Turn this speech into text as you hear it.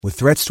With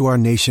threats to our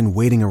nation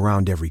waiting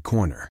around every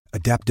corner,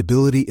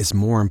 adaptability is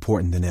more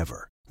important than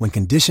ever. When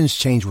conditions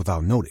change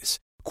without notice,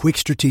 quick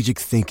strategic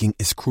thinking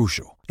is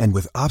crucial. And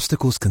with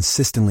obstacles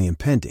consistently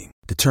impending,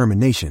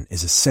 determination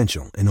is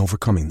essential in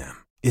overcoming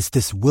them. It's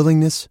this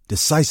willingness,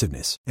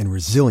 decisiveness, and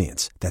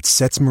resilience that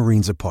sets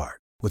Marines apart.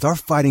 With our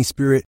fighting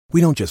spirit, we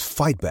don't just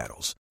fight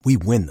battles, we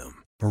win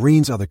them.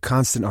 Marines are the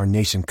constant our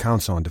nation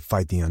counts on to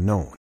fight the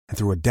unknown. And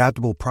through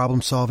adaptable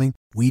problem solving,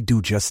 we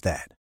do just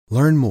that.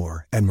 Learn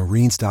more at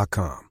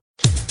marines.com.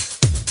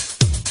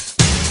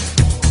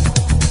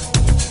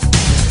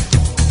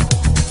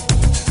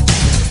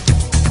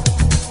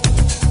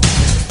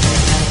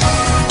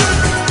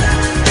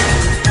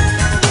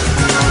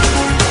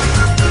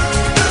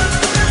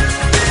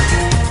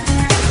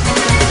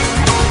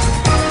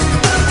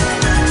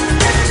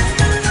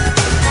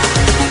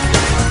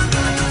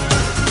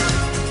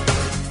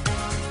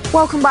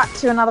 Welcome back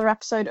to another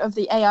episode of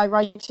the AI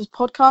Writers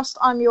podcast.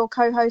 I'm your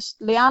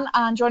co-host, Leanne,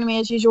 and joining me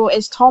as usual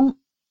is Tom.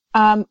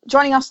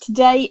 Joining us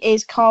today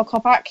is Carl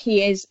Kopak.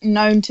 He is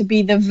known to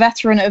be the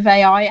veteran of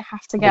AI. I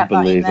have to get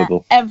that in there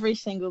every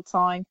single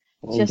time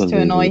just to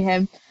annoy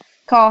him.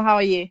 Carl, how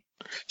are you?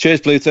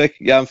 Cheers, Blue Tick.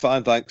 Yeah, I'm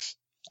fine, thanks.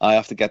 I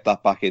have to get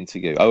that back into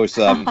you. I always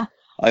have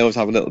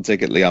a little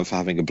dig at Leanne for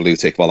having a blue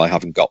tick while I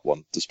haven't got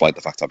one, despite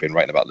the fact I've been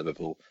writing about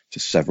Liverpool for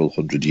several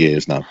hundred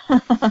years now.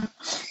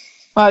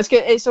 Well, it's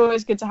good. It's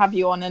always good to have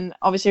you on, and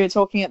obviously we're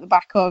talking at the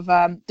back of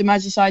the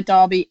Merseyside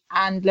derby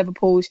and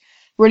Liverpool's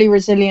really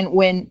resilient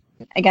win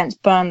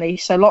against Burnley.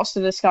 So lots to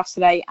discuss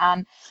today.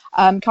 And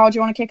Carl, do you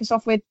want to kick us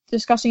off with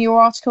discussing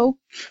your article?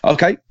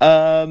 Okay.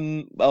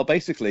 Well,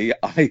 basically,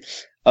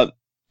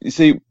 you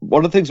see,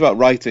 one of the things about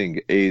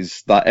writing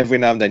is that every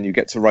now and then you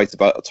get to write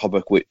about a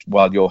topic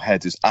while your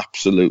head is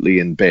absolutely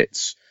in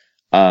bits,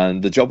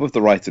 and the job of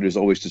the writer is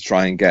always to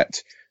try and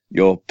get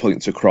your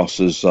points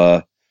across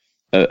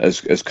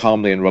as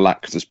calmly and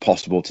relaxed as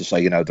possible, to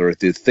say, you know, there are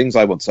the things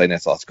I want to say in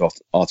this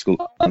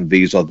article, and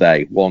these are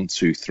they, 1,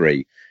 2,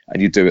 3, and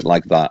you do it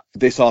like that.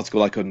 This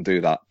article, I couldn't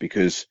do that,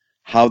 because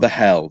how the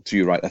hell do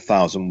you write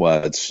 1,000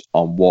 words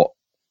on what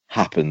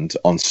happened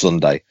on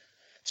Sunday?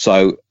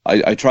 So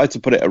I tried to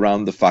put it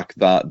around the fact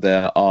that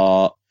there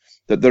are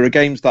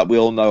games that we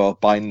all know of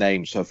by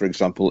name. So, for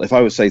example, if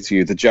I would say to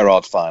you the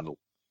Gerrard final,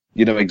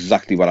 you know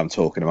exactly what I'm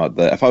talking about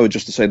there. If I were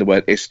just to say the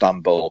word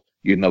Istanbul,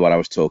 you'd know what I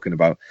was talking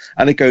about.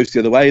 And it goes the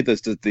other way. There's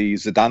the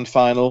Zidane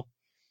final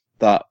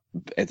that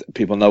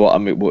people know what I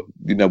mean. What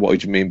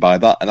would you mean by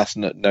that? And that's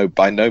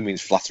by no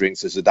means flattering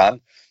to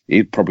Zidane.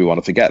 He'd probably want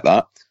to forget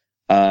that.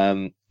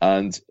 And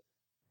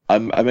I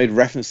made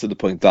reference to the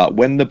point that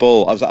when the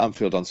ball, I was at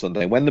Anfield on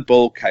Sunday, when the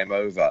ball came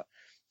over,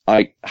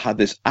 I had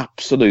this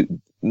absolute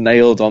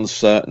nailed-on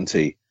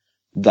certainty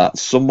that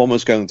someone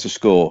was going to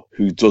score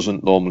who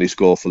doesn't normally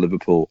score for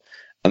Liverpool.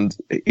 And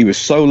he was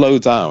so low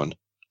down,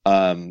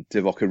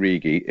 Divock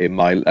Origi, in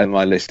my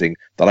listing,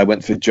 that I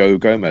went for Joe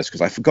Gomez,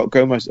 because I forgot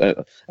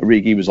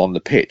Origi was on the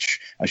pitch.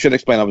 I should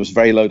explain, I was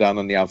very low down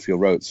on the Anfield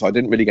Road, so I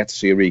didn't really get to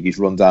see Origi's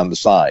run down the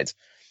side,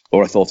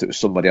 or I thought it was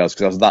somebody else,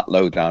 because I was that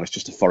low down. It's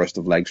just a forest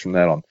of legs from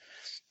there on.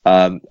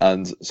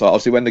 And so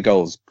obviously when the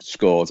goal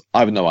scored, I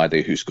have no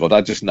idea who scored.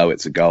 I just know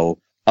it's a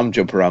goal. I'm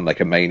jumping around like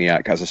a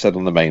maniac. As I said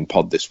on the main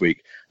pod this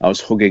week, I was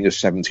hugging a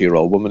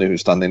 70-year-old woman who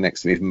was standing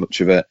next to me for much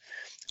of it.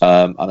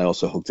 And I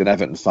also hugged an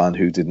Everton fan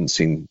who didn't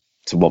seem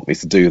to want me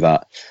to do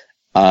that.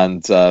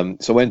 And so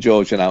when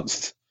George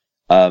announced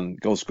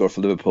goal scorer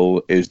for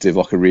Liverpool is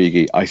Divock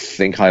Origi, I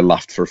think I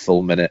laughed for a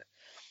full minute.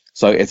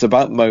 So it's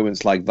about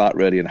moments like that,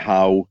 really, and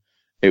how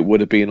it would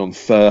have been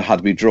unfair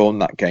had we drawn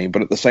that game.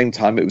 But at the same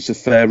time, it was a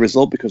fair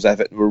result because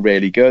Everton were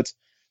really good.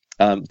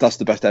 That's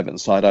the best Everton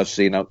side I've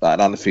seen out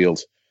at Anfield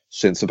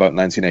since about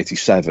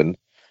 1987,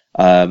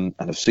 and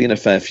I've seen a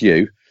fair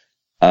few.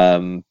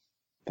 Thanks,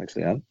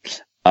 Leanne.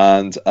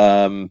 And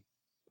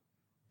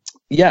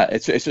yeah,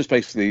 it's just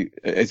basically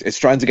it's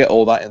trying to get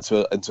all that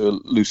into a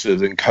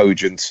lucid and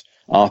cogent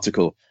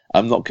article.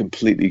 I'm not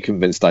completely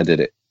convinced I did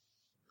it,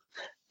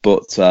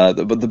 but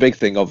the big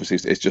thing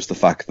obviously is just the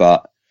fact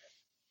that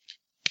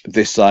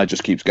this side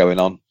just keeps going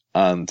on,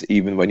 and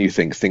even when you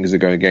think things are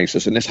going against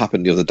us, and this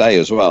happened the other day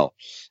as well,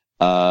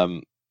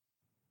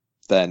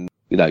 then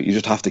you know, you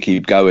just have to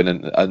keep going,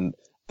 and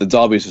the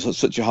derby is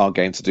such a hard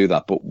game to do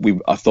that. But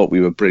I thought we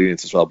were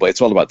brilliant as well. But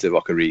it's all about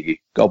Divock Origi.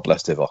 God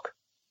bless Divock.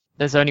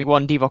 There's only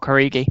one Divock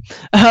Origi.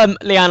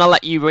 Leanne, I'll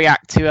let you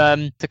react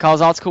to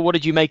Carl's article. What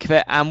did you make of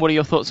it, and what are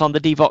your thoughts on the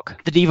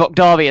Divock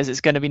derby, as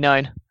it's going to be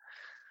known?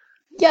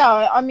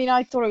 Yeah, I mean,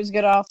 I thought it was a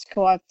good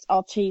article.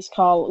 I'll tease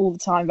Carl all the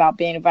time about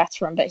being a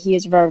veteran, but he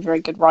is a very, very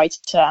good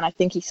writer, and I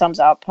think he sums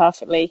it up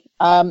perfectly.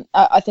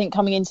 I think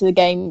coming into the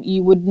game,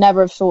 you would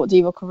never have thought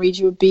Divock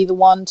Origi would be the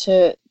one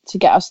to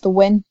get us the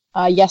win.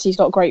 Yes, he's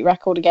got a great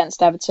record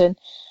against Everton,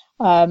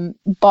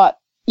 but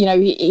you know,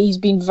 he's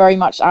been very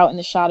much out in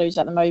the shadows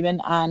at the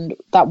moment, and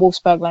that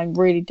Wolfsburg loan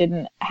really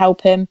didn't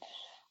help him.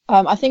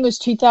 I think it was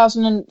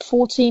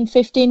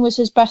 2014-15 was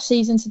his best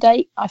season to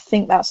date. I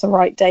think that's the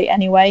right date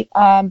anyway,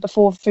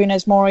 before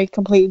Funes Mori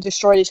completely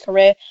destroyed his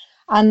career.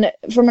 And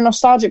from a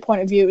nostalgic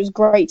point of view, it was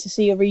great to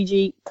see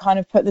Origi kind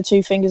of put the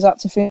two fingers up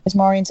to Finis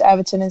Mori and to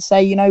Everton and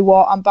say, you know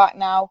what, I'm back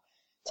now.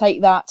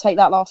 Take that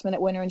last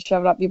minute winner and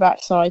shove it up your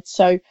backside.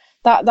 So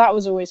that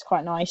was always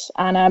quite nice.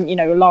 And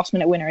a last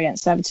minute winner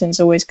against Everton is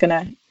always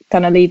gonna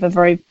leave a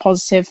very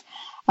positive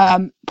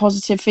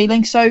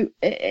feeling. So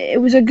it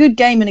was a good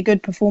game and a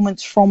good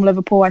performance from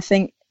Liverpool. I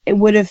think it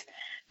would have,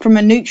 from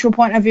a neutral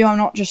point of view, I'm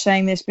not just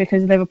saying this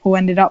because Liverpool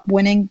ended up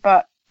winning,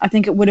 but I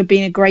think it would have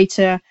been a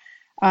greater,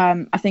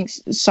 I think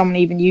someone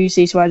even used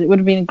these words, it would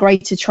have been a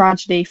greater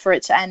tragedy for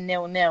it to end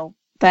 0-0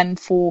 than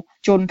for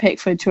Jordan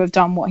Pickford to have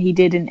done what he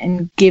did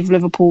and give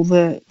Liverpool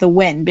the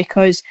win,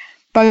 because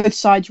both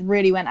sides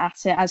really went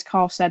at it. As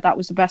Carl said, that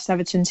was the best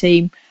Everton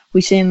team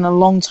we've seen in a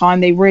long time.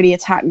 They really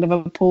attacked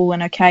Liverpool,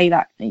 and okay,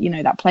 that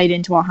played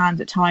into our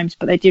hands at times,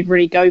 but they did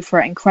really go for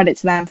it, and credit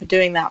to them for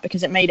doing that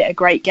because it made it a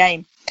great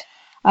game.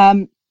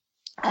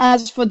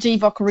 As for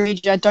Divock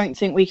Origi, I don't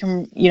think we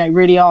can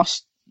really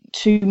ask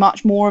too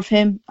much more of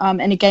him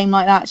in a game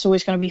like that. It's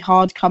always going to be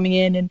hard coming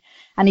in,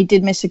 and he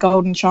did miss a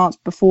golden chance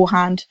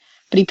beforehand,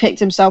 but he picked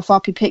himself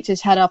up, he picked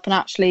his head up, and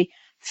actually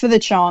for the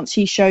chance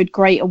he showed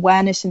great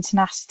awareness and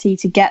tenacity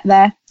to get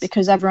there,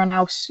 because everyone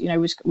else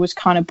was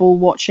kind of ball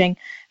watching.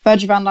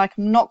 Virgil van Dijk,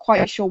 I'm not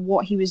quite sure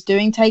what he was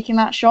doing taking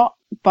that shot,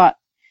 but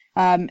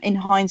in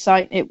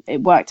hindsight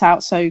it worked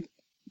out, so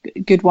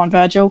good one,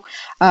 Virgil.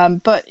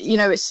 But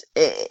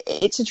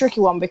it's a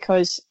tricky one,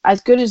 because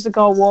as good as the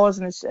goal was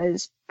and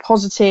as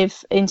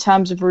positive in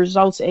terms of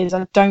result it is,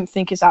 I don't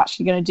think it's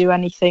actually going to do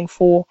anything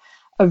for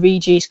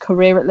Origi's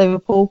career at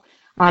Liverpool.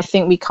 I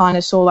think we kind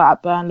of saw that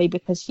at Burnley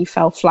because he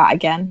fell flat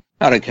again.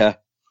 I don't care.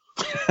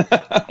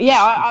 Yeah,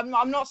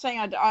 I'm not saying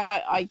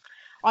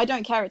I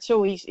don't care at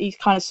all. He's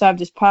kind of served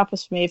his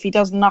purpose for me. If he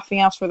does nothing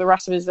else for the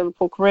rest of his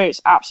Liverpool career,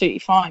 it's absolutely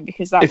fine,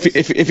 because that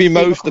if he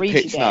mows the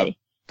pitch now,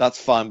 that's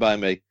fine by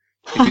me.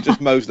 If he just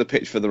mows the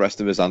pitch for the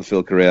rest of his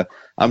Anfield career,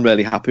 I'm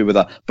really happy with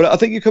that. But I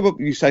think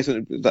you say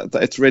something that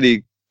it's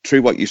really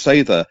true what you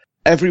say there.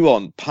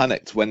 Everyone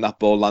panicked when that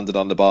ball landed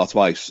on the bar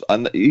twice,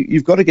 and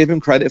you've got to give him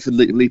credit for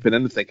leaping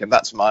in and thinking,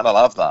 that's mine, I'll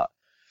have that.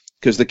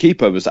 Because the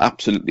keeper was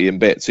absolutely in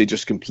bits. He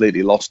just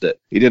completely lost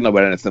it. He didn't know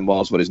where anything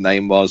was, what his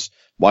name was,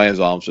 why his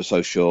arms were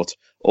so short,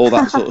 all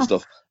that sort of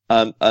stuff.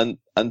 And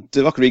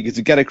Divock Origi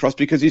to get across,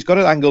 because he's got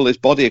to angle his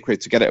body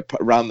to get it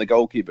around the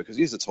goalkeeper, because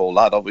he's a tall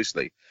lad,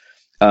 obviously.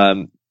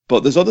 But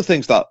there's other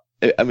things that,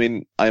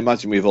 I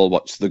imagine we've all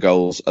watched the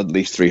goals at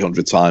least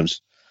 300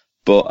 times.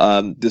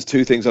 But there's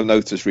two things I've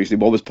noticed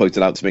recently. One was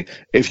pointed out to me.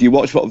 If you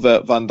watch what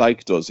Van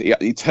Dijk does,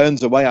 he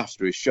turns away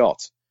after his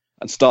shot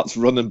and starts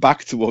running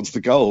back towards the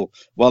goal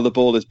while the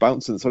ball is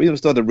bouncing. So he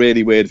must have had a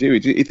really weird view.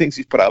 He thinks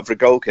he's put out for a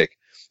goal kick,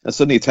 and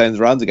suddenly he turns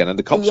around again, and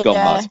the cop's gone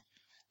mad,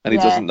 and he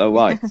doesn't know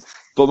why.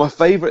 But my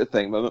favourite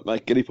thing, my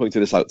Gilly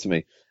pointed this out to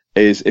me,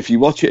 is if you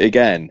watch it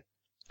again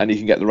and you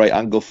can get the right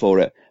angle for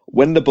it,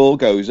 when the ball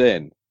goes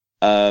in,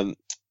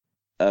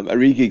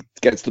 Origi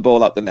gets the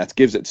ball out the net,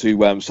 gives it to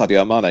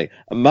Sadio Mane,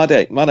 and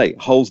Mane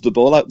holds the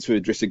ball out to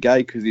Idrissa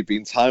Gueye because he'd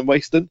been time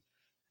wasting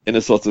in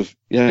a sort of,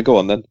 go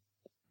on then.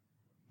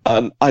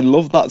 And I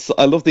love that.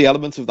 I love the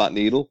element of that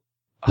needle.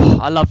 Oh,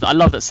 I love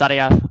that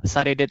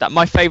Sadio did that.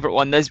 My favourite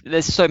one,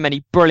 there's so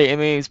many brilliant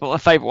moves, but my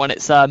favourite one,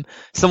 it's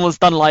someone's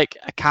done like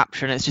a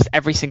caption. It's just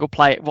every single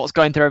play, what's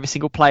going through every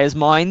single player's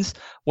minds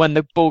when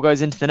the ball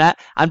goes into the net.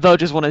 And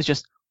Virgil's one is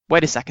just,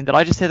 wait a second, did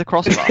I just hear the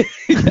crossbar?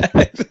 Yeah,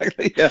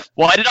 exactly. Yeah.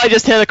 Why did I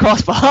just hear the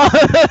crossbar?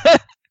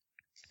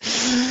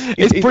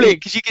 It's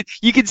brilliant because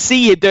you can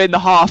see him doing the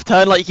half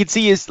turn, like you can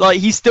see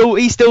he's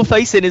still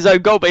facing his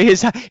own goal, but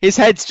his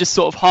head's just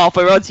sort of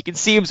halfway around, so you can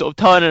see him sort of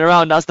turning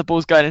around as the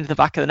ball's going into the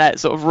back of the net,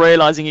 sort of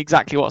realising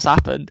exactly what's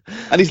happened.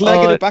 And he's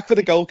legging it back for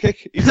the goal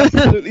kick. He's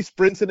absolutely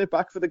sprinting it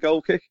back for the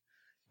goal kick.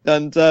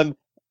 And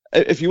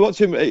if you watch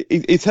him,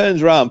 he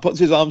turns around, puts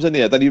his arms in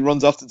the air, then he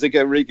runs off to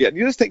Divock Origi, and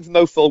you just think,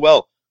 no, full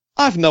well,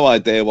 I've no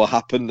idea what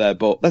happened there,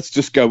 but let's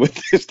just go with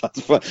this.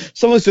 That's fine.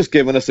 Someone's just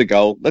given us a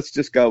goal. Let's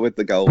just go with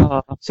the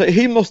goal. So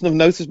he mustn't have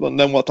noticed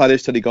known what that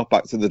is till he got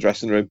back to the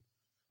dressing room.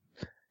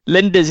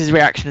 His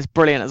reaction is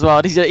brilliant as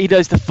well. He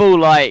does the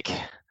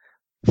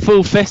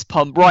full fist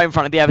pump right in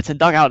front of the Everton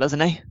dugout, doesn't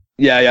he?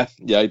 Yeah,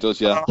 he does.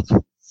 Yeah.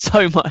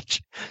 So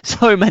much,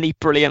 so many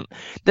brilliant.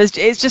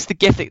 It's just the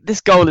gift.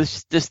 This goal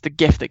is just the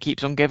gift that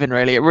keeps on giving.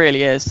 Really, it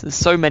really is. There's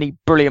so many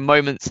brilliant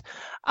moments,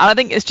 and I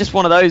think it's just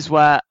one of those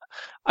where.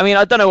 I mean,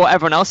 I don't know what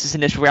everyone else's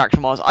initial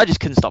reaction was. I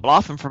just couldn't stop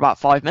laughing for about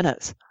 5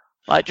 minutes.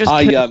 I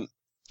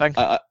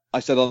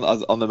said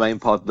on the main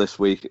pod this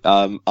week.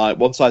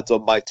 Once I'd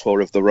done my tour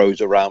of the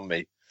roads around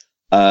me,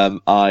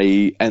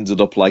 I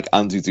ended up like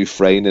Andy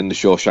Dufresne in The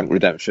Shawshank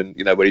Redemption.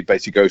 Where he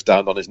basically goes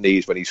down on his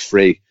knees when he's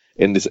free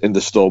in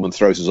the storm and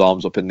throws his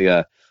arms up in the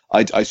air.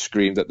 I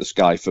screamed at the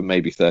sky for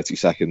maybe 30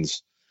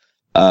 seconds.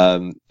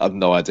 I've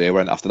no idea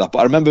when after that, but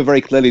I remember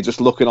very clearly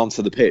just looking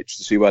onto the pitch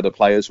to see where the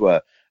players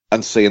were.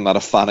 And seeing that a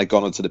fan had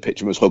gone onto the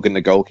pitch and was hugging the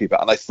goalkeeper,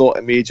 and I thought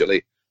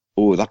immediately,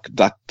 "Oh,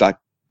 that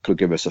could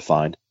give us a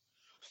fine."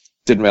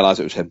 Didn't realise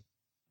it was him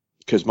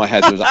because my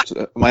head was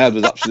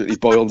absolutely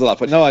boiled at that.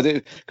 But no, I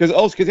did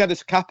because he had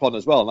his cap on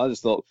as well, and I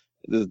just thought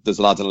there's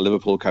a lad in a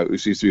Liverpool coat who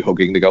seems to be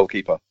hugging the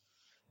goalkeeper.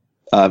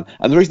 And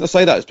the reason I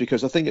say that is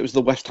because I think it was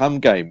the West Ham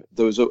game.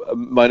 There was a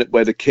moment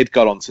where the kid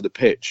got onto the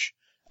pitch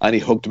and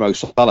he hugged Mo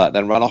Salah and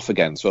then ran off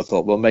again. So I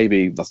thought, well,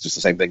 maybe that's just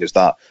the same thing as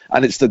that.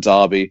 And it's the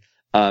derby.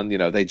 And,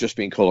 they'd just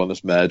been calling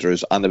us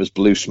murderers. And there was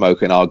blue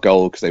smoke in our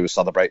goal because they were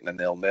celebrating a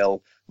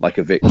 0-0 like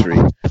a victory.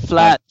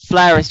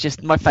 Flair is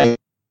just my favourite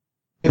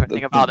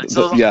thing about it.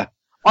 So yeah.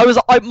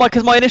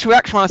 Because my initial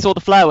reaction when I saw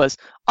the flare was,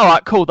 all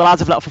right, cool, the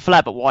lads have let off a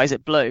flare, but why is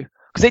it blue?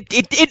 Because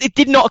it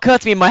did not occur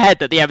to me in my head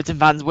that the Everton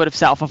fans would have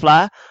set off a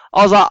flare.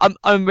 I was like,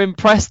 I'm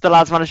impressed the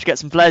lads managed to get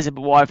some flares in,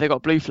 but why have they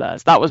got blue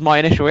flares? That was my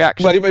initial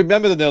reaction. Well, you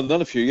remember the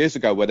 0-0 a few years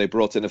ago where they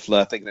brought in a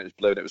flare thinking it was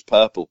blue and it was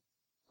purple.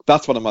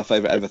 That's one of my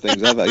favourite ever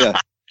things ever, yeah.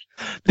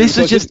 This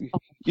was just...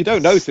 You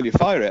don't know till you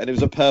fire it, and it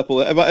was a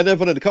purple... And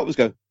everyone in the cop was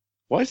going,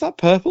 why is that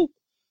purple?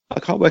 I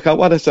can't work out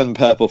why they're sending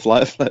purple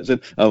flares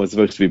in. Oh, it's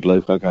supposed to be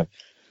blue, okay.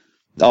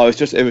 Oh,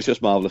 it was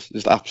just marvellous.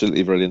 Just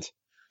absolutely brilliant.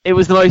 It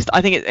was the most...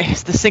 I think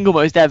it's the single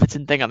most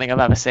Everton thing I think I've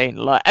ever seen.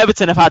 Like,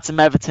 Everton have had some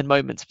Everton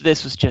moments, but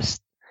this was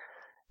just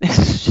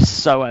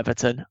so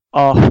Everton.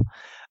 Oh,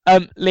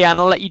 Leanne,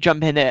 I'll let you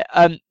jump in here.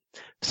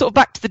 Sort of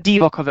back to the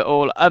Divock of it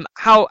all.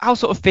 How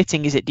sort of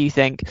fitting is it, do you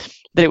think,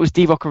 that it was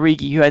Divock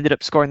Origi who ended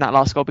up scoring that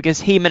last goal? Because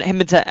him and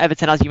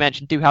Everton, as you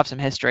mentioned, do have some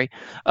history,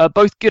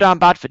 both good and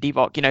bad for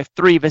Divock.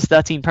 3 of his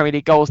 13 Premier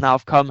League goals now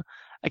have come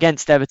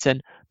against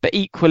Everton, but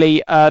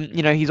equally,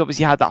 he's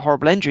obviously had that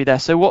horrible injury there.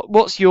 So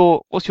what's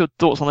your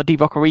thoughts on the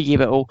Divock Origi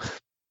of it all?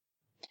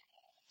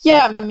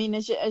 Yeah, I mean,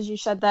 as you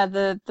said there,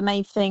 the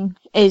main thing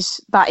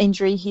is that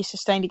injury he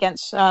sustained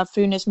against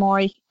Funes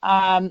Mori.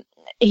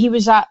 He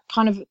was at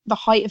kind of the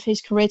height of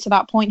his career to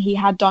that point. He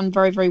had done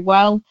very, very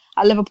well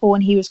at Liverpool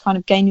and he was kind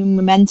of gaining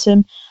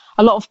momentum.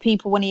 A lot of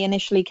people, when he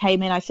initially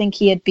came in, I think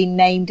he had been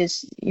named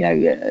as,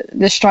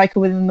 the striker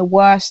within the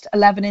worst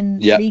 11 in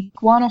League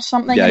One or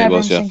something. Yeah, and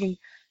everyone's thinking,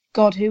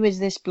 God, who is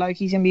this bloke?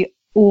 He's going to be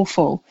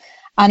awful.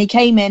 And he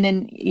came in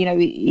and,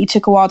 he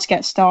took a while to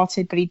get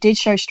started, but he did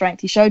show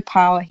strength. He showed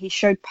power. He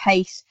showed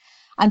pace.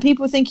 And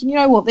people were thinking, you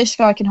know what, this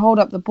guy can hold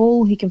up the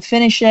ball. He can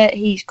finish it.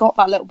 He's got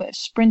that little bit of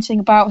sprinting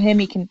about him.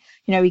 He can,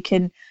 he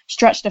can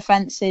stretch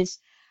defences.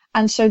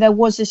 And so there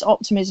was this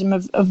optimism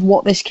of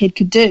what this kid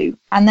could do.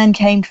 And then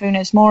came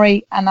Funes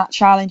Mori and that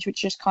challenge,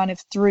 which just kind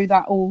of threw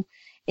that all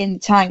in the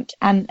tank.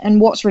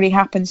 And what's really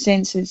happened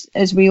since,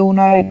 as we all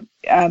know,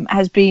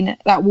 has been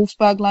that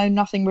Wolfsburg loan.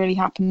 Nothing really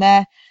happened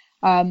there.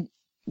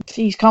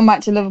 He's come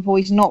back to Liverpool.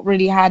 He's not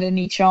really had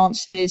any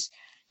chances.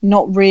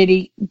 Not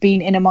really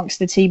been in amongst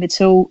the team at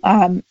all.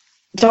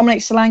 Dominic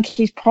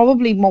Solanke's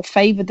probably more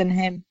favoured than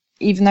him,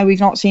 even though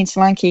we've not seen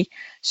Solanke.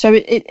 So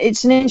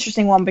it's an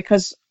interesting one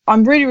because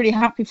I'm really, really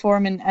happy for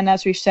him. And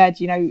as we've said,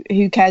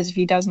 who cares if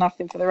he does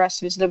nothing for the rest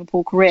of his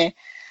Liverpool career?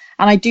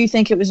 And I do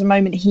think it was a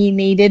moment he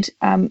needed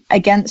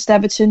against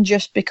Everton,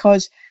 just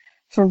because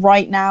for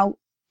right now,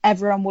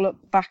 everyone will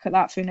look back at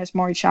that Funes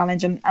Mori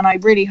challenge. And I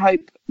really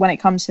hope when it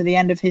comes to the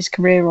end of his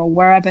career or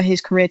wherever his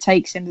career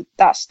takes him,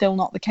 that's still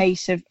not the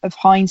case of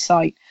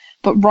hindsight.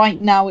 But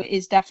right now, it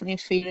is definitely a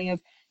feeling of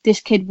this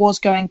kid was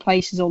going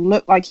places or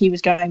looked like he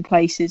was going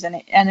places and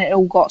it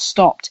all got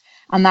stopped.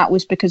 And that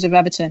was because of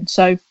Everton.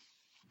 So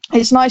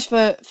it's nice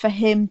for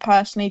him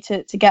personally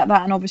to get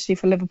that, and obviously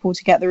for Liverpool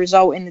to get the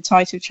result in the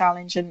title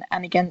challenge and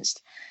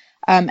against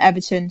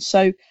Everton.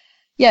 So,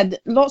 yeah,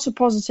 lots of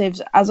positives,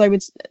 as I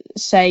would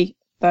say.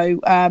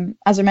 Though,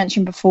 as I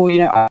mentioned before,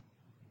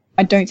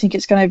 I don't think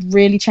it's going to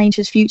really change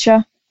his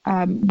future.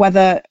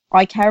 Whether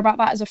I care about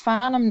that as a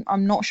fan,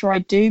 I'm not sure I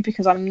do,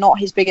 because I'm not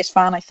his biggest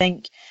fan. I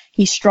think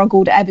he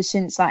struggled ever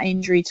since that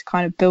injury to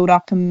kind of build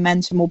up a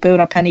momentum or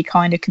build up any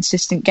kind of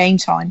consistent game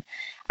time.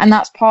 And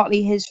that's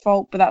partly his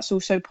fault, but that's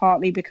also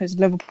partly because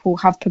Liverpool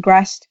have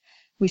progressed.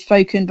 We've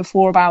spoken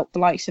before about the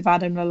likes of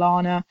Adam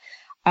Lallana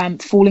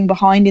falling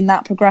behind in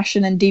that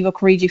progression, and Divock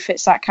Origi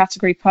fits that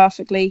category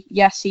perfectly.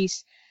 Yes,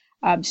 he's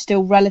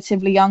still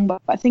relatively young,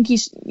 but I think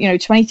he's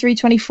 23,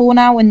 24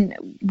 now.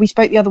 And we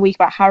spoke the other week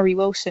about Harry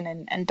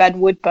Wilson and Ben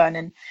Woodburn,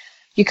 and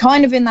you're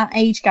kind of in that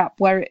age gap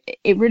where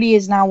it really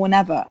is now or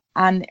never.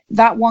 And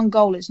that one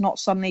goal is not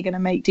suddenly going to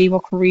make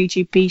Divock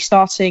Origi be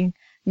starting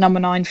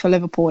number 9 for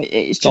Liverpool.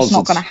 It's just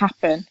not going to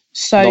happen.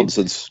 So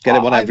nonsense. Get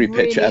him on every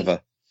pitch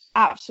ever.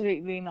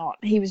 Absolutely not.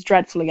 He was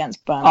dreadful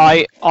against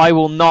Burnley. I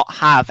will not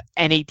have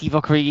any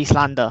Divock Origi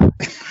slander.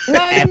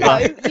 No,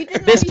 you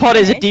didn't. This pod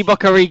is a Divock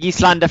Origi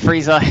slander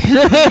free zone.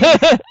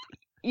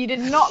 You did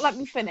not let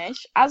me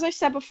finish. As I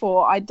said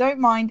before, I don't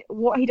mind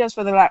what he does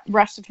for the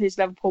rest of his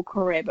Liverpool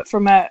career, but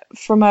from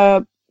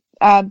a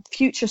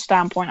future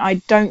standpoint, I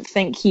don't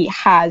think he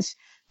has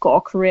got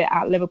a career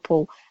at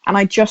Liverpool. And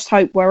I just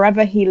hope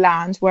wherever he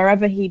lands,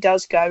 wherever he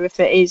does go, if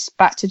it is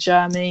back to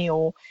Germany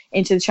or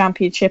into the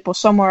Championship or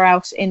somewhere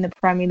else in the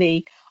Premier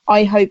League,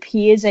 I hope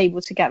he is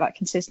able to get that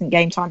consistent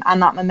game time and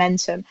that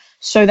momentum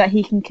so that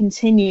he can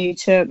continue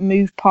to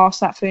move past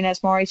that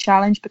Funes Mori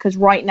challenge, because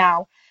right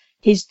now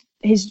his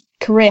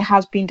career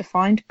has been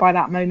defined by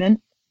that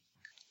moment.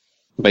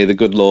 May the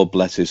good Lord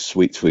bless his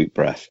sweet, sweet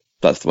breath.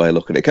 That's the way I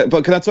look at it.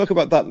 But can I talk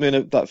about that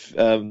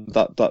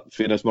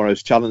Funes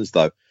Mori's challenge,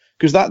 though?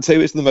 because that too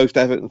is the most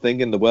Everton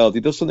thing in the world.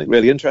 He does something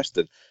really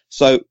interesting.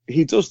 So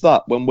he does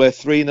that when we're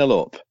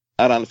 3-0 up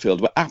at Anfield.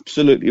 We're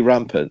absolutely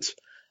rampant.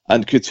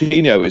 And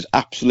Coutinho is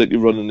absolutely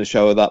running the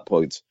show at that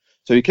point.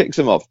 So he kicks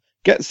him off,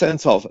 gets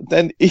sent off,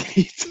 then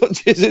he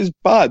touches his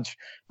badge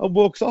and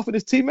walks off, and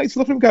his teammates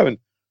look at him going,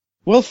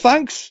 well,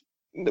 thanks.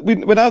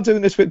 We're now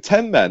doing this with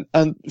 10 men,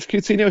 and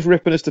Coutinho's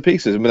ripping us to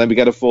pieces, and then we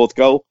get a fourth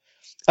goal,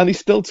 and he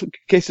still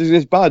kisses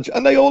his badge,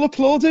 and they all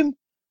applaud him.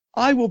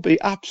 I will be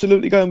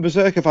absolutely going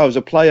berserk if I was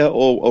a player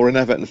or an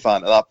Everton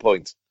fan at that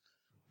point.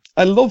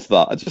 I love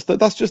that.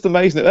 That's just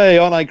amazing. Hey,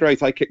 aren't I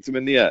great? I kicked him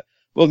in the air.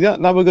 Well, yeah,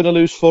 now we're going to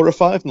lose 4 or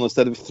 5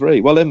 instead of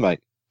 3. Well in, mate.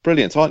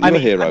 Brilliant. Aren't you a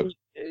hero?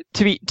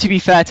 To be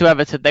fair to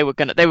Everton, they were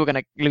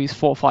gonna lose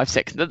 4, 5,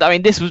 6. I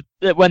mean, this was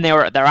when they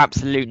were at their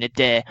absolute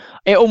nadir.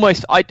 It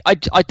almost I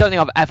don't think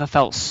I've ever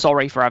felt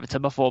sorry for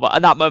Everton before, but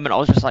at that moment I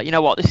was just like, you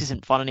know what, this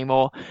isn't fun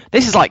anymore.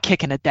 This is like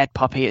kicking a dead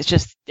puppy. It's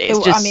just.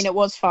 I mean, it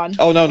was fun.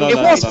 Oh no, it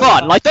was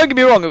fun. Like, don't get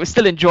me wrong, it was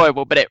still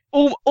enjoyable, but it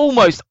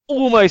almost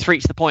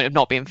reached the point of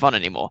not being fun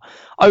anymore.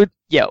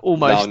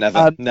 Almost.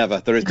 No, never.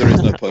 There is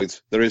no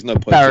point. There is no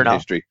point in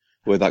history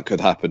where that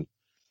could happen.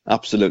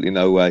 Absolutely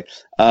no way.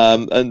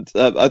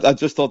 I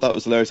just thought that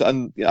was hilarious,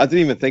 and I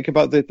didn't even think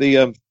about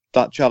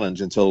that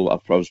challenge until I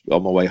was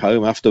on my way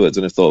home afterwards,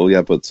 and I thought,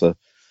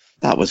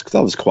 that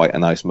was quite a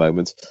nice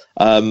moment.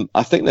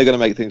 I think they're going to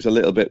make things a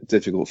little bit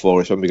difficult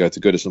for us when we go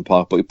to Goodison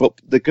Park, but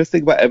the good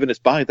thing about Everton is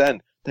by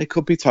then they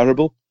could be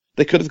terrible.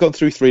 They could have gone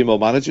through 3 more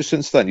managers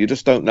since then. You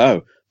just don't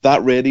know.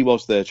 That really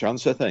was their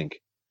chance, I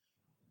think.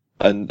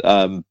 And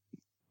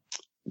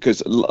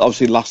because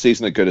obviously last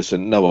season at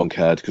Goodison, no one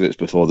cared because it's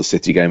before the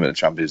City game at the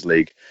Champions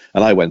League,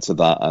 and I went to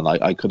that, and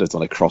I could have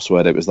done a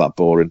crossword. It was that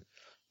boring,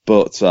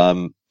 but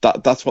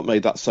that's what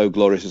made that so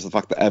glorious, is the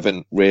fact that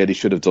Everton really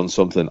should have done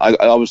something.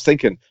 I was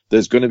thinking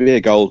there's going to be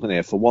a goal in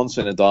here for once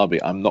in a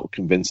derby. I'm not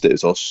convinced it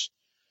is us.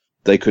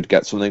 They could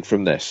get something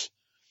from this,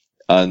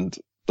 and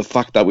the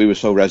fact that we were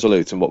so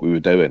resolute in what we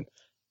were doing,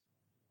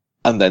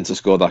 and then to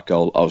score that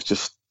goal, I was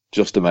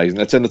just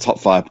amazing. It's in the top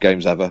 5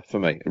 games ever for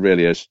me. It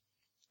really is.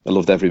 I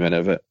loved every minute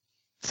of it.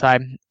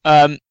 Same.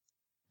 What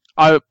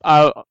was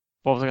I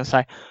going to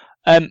say?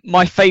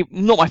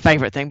 Not my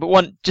favourite thing, but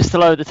one just to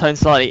lower the tone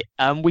slightly.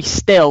 We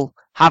still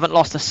haven't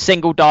lost a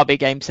single derby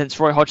game since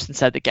Roy Hodgson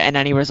said that getting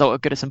any result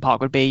at Goodison Park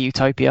would be a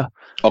utopia.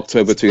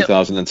 October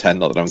 2010,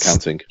 not that I'm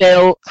counting.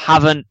 Still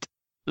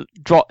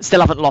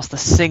haven't lost a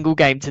single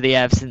game to the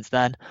Ev since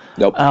then.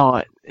 Nope.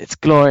 Oh, it's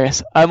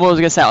glorious. What was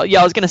I going to say?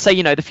 Yeah, I was going to say,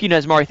 the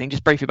Funes Mori thing.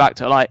 Just briefly back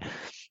to it, like.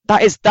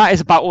 That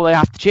is about all they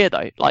have to cheer,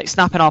 though. Like,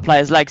 snapping our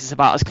players' legs is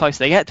about as close as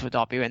they get to a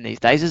derby win these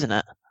days, isn't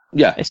it?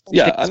 Yeah,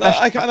 and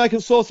I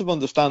can sort of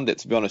understand it,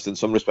 to be honest, in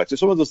some respects. If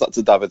someone does that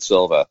to David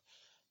Silva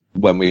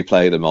when we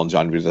play them on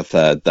January the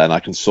 3rd, then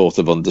I can sort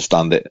of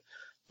understand it.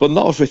 But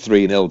not if we're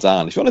 3-0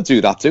 down. If you want to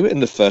do that, do it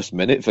in the first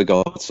minute, for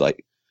God's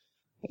sake.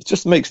 It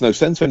just makes no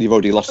sense when you've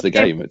already lost the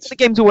game. But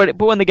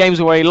when the game's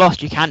already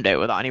lost, you can do it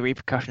without any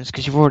repercussions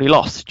because you've already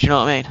lost. Do you know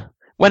what I mean?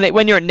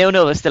 When you're at 0-0,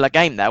 there's still a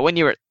game there. When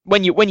you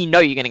know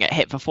you're going to get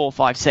hit for 4,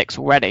 5, 6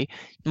 already,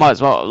 you might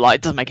as well. Like,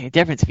 it doesn't make any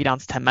difference if you're down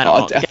to 10 men.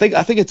 I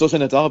think it does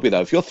in a derby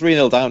though. If you're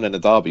 3-0 down in a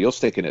derby, you're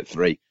sticking at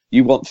 3.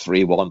 You want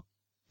 3-1.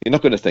 You're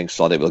not going to think,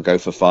 sod it, we'll go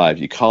for 5.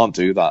 You can't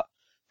do that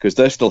because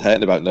they're still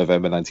hating about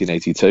November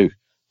 1982.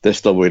 They're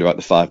still worried about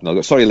the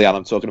 5-0. Sorry, Leanne,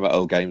 I'm talking about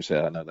old games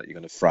here. I know that you're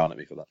going to frown at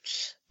me for that,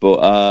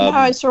 but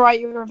no, it's all right.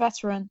 You're a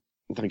veteran.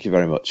 Thank you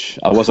very much.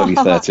 I was only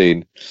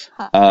 13,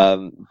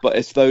 but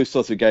it's those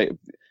sort of games.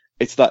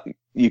 It's that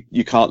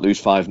you can't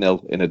lose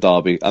 5-0 in a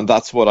derby, and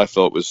that's what I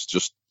thought was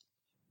just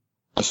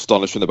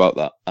astonishing about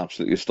that.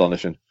 Absolutely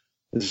astonishing.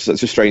 It's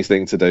such a strange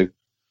thing to do.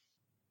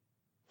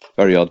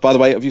 Very odd. By the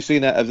way, have you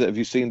seen it? Have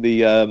you seen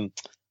the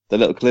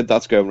little clip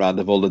that's going around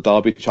of all the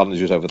derby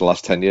challenges over the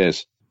last 10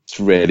 years? It's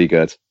really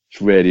good.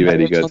 It's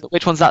really good.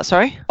 Which one's that?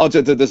 Sorry. Oh,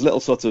 there's a little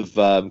sort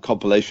of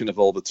compilation of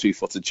all the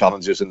 2-footed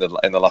challenges in the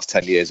last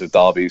 10 years of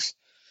derbies.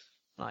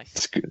 Nice.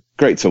 It's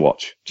great to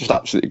watch. Just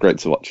absolutely great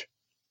to watch.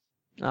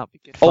 That'll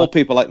be good fun. All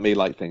people like me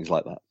like things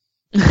like that.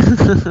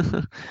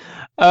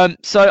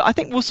 So I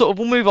think we'll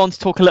move on to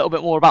talk a little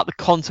bit more about the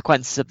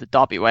consequences of the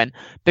derby win,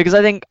 because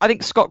I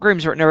think Scott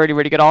Groom's written a really,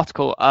 really good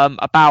article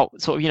about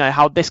sort of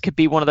how this could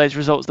be one of those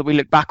results that we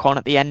look back on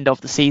at the end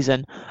of the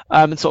season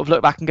and sort of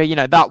look back and go,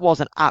 that was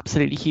an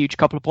absolutely huge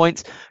couple of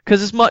points,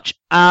 because as much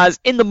as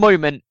in the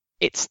moment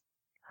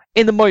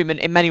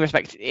in many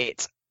respects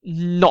it's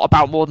not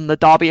about more than the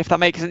derby, if that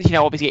makes sense.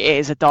 Obviously it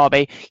is a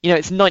derby.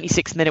 It's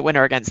 96th minute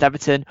winner against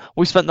Everton.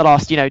 We spent the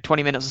last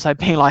 20 minutes or so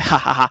being like ha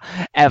ha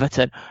ha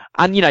Everton,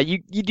 and you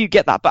do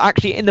get that, but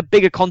actually in the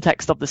bigger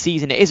context of the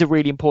season it is a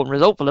really important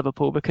result for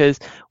Liverpool, because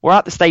we're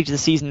at the stage of the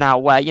season now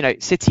where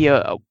City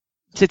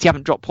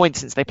haven't dropped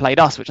points since they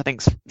played us, which I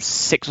think is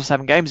 6 or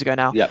 7 games ago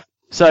now. Yeah.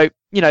 So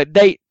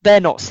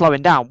they're not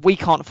slowing down. We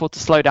can't afford to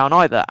slow down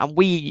either, and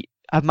we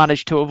have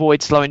managed to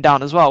avoid slowing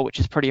down as well, which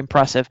is pretty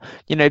impressive.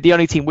 The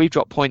only team we've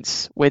dropped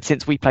points with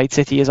since we played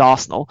City is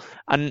Arsenal,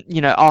 and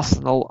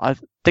Arsenal, I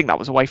think that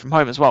was away from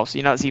home as well, so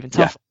it's even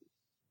tougher.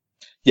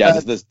 Yeah,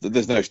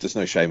 there's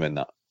no shame in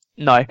that.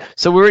 No.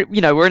 So we're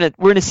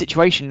in a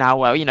situation now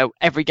where,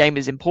 every game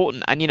is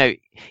important, and,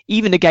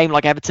 even a game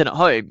like Everton at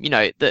home,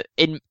 that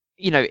in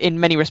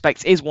many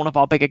respects is one of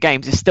our bigger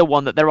games, is still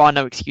one that there are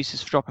no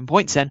excuses for dropping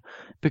points in,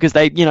 because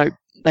they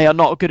are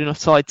not a good enough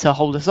side to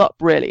hold us up,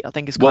 really. I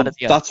think it's kind of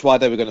that's why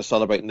they were going to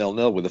celebrate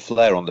 0-0 with a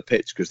flare on the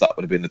pitch, because that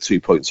would have been the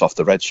 2 points off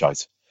the red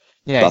shite.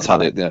 Yeah, that's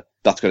exactly. how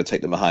that's going to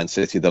take them behind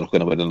City. They're not going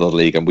to win another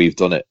league, and we've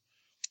done it.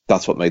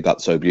 That's what made that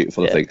so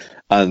beautiful, I think.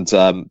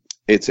 And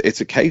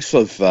it's a case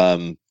of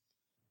that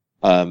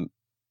I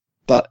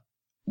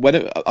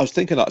was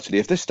thinking, actually,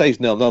 if this stays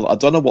 0-0, I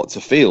don't know what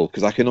to feel,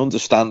 because I can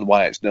understand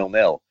why it's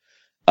 0-0.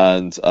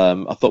 And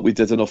I thought we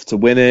did enough to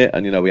win it,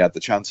 and we had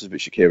the chances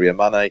with Shaqiri and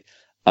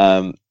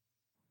Mane.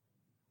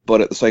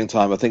 But at the same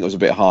time, I think it was a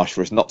bit harsh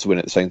for us not to win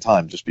at the same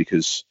time, just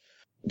because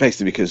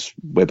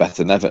we're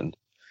better than Everton.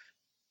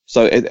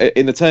 So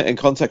in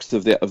context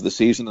of the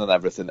season and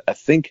everything, I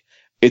think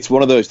it's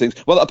one of those things.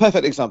 Well, a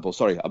perfect example.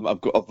 Sorry,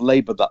 I've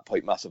laboured that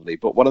point massively,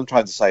 but what I'm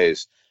trying to say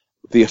is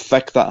the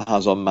effect that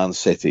has on Man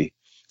City.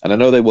 And I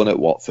know they won at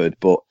Watford,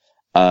 but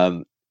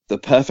the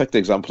perfect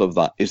example of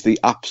that is the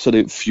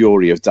absolute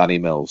fury of Danny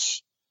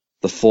Mills,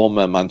 the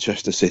former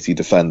Manchester City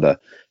defender,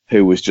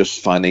 who was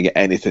just finding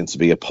anything to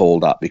be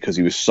appalled at because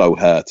he was so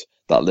hurt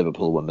that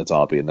Liverpool won the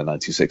derby in the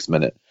 96th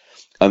minute.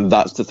 And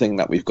that's the thing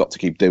that we've got to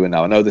keep doing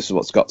now. I know this is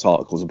what Scott's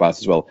article is about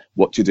as well.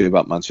 What do you do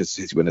about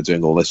Manchester City when they're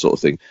doing all this sort of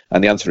thing?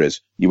 And the answer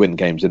is you win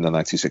games in the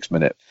 96th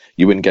minute.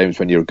 You win games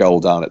when you're a goal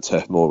down at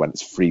Turf Moor when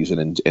it's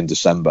freezing in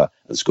December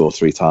and score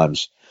 3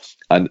 times.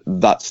 And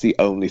that's the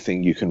only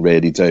thing you can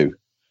really do.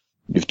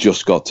 You've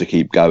just got to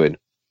keep going.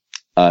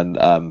 And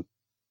I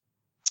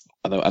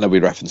know we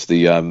referenced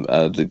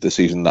the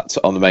season that's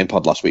on the main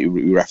pod last week.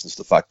 We referenced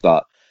the fact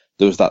that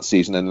there was that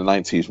season in the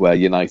 90s where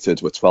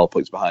United were 12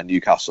 points behind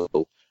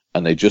Newcastle,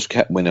 and they just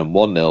kept winning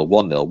 1-0, 1-0,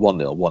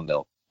 1-0,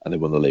 1-0, and they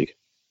won the league.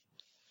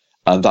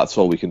 And that's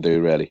all we can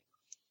do, really.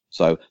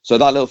 So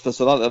that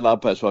little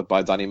outburst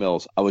by Danny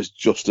Mills, I was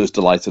just as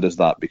delighted as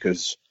that,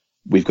 because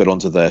we've got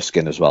onto their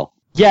skin as well.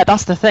 Yeah,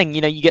 that's the thing.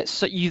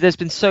 There's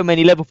been so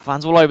many Liverpool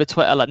fans all over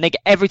Twitter. Like, Nick,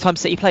 every time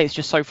City play, it's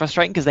just so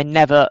frustrating because they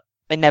never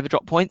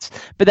drop points.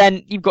 But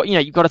then you've got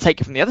to take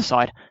it from the other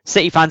side.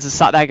 City fans have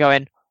sat there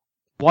going,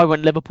 why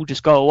wouldn't Liverpool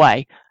just go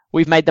away?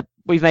 I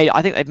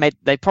think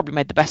they've probably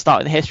made the best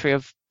start in the history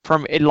of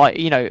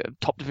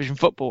top division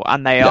football,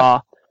 and they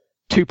are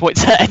 2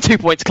 points 2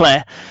 points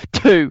clear.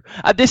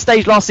 At this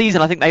stage last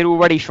season, I think they'd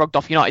already shrugged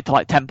off United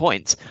to 10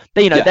 points.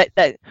 They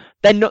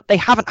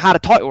haven't had a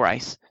title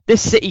race.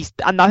 This City's,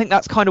 and I think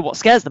that's kind of what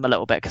scares them a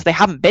little bit, because they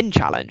haven't been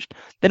challenged.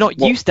 They're not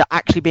used to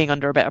actually being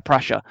under a bit of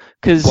pressure.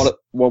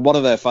 One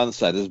of their fans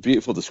said, there's a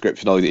beautiful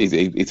description.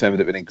 He termed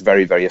it in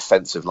very, very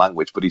offensive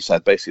language, but he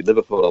said basically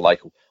Liverpool are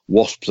like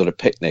wasps at a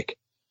picnic.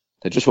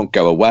 They just won't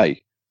go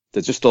away.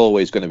 They're just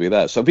always going to be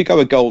there. So if we go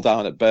a goal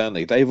down at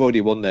Burnley, they've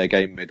already won their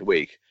game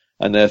midweek,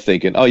 and they're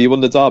thinking, oh, you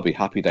won the derby,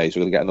 happy days,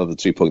 we're going to get another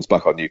 2 points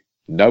back on you.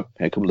 Nope,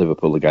 here come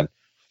Liverpool again.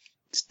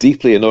 It's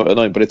deeply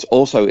annoying, but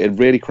it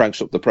really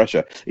cranks up the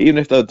pressure. Even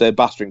if they're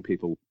battering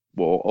people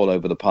all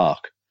over the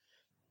park,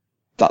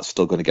 that's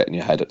still going to get in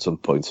your head at some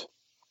point.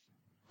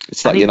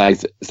 It's like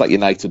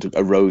United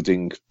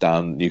eroding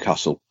down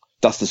Newcastle.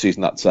 That's the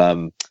season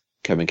that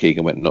Kevin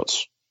Keegan went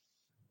nuts.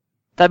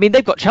 I mean,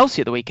 they've got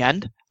Chelsea at the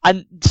weekend,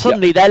 and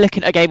suddenly they're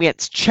looking at a game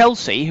against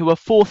Chelsea, who are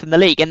 4th in the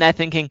league, and they're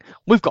thinking,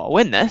 we've got to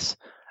win this.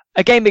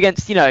 A game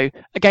against, where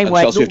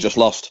Chelsea have just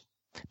lost.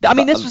 I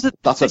mean, this was a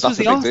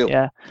big deal.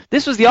 Yeah,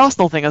 this was the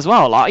Arsenal thing as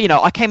well. Like,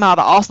 I came out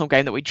of that Arsenal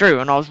game that we drew,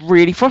 and I was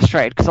really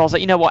frustrated because I was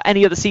like,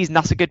 any other season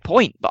that's a good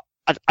point, but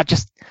I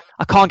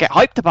can't get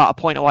hyped about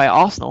a point away at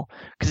Arsenal,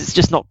 because it's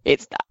just not.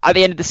 It's at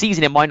the end of the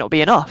season, it might not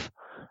be enough,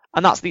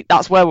 and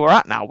that's where we're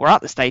at now. We're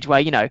at the stage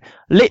where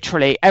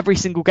literally every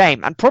single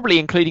game, and probably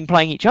including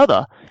playing each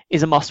other,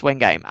 is a must-win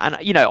game, and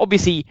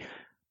obviously.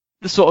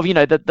 The sort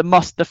of,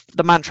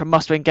 the mantra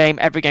must-win game,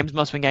 every game's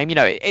must-win game,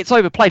 it's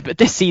overplayed, but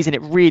this season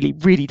it really,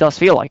 really does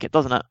feel like it,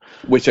 doesn't it?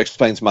 Which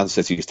explains Man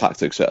City's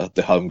tactics at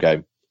the home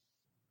game.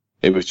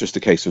 It was just a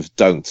case of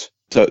don't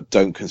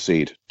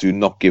concede. Do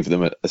not give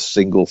them a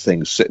single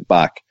thing. Sit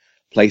back.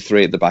 Play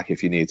 3 at the back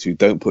if you need to.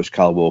 Don't push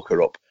Kyle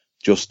Walker up.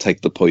 Just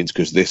take the points,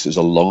 because this is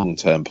a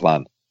long-term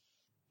plan.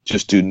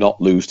 Just do not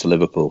lose to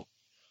Liverpool,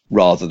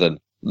 rather than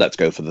let's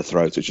go for the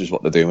throat, which is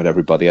what they're doing with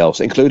everybody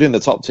else, including the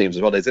top teams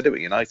as well. They did it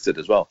with United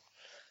as well.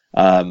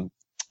 And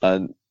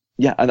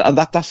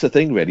that's the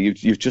thing, really.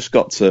 You've just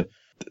got to.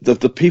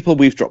 The people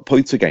we've dropped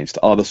points against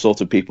are the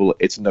sort of people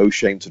it's no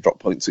shame to drop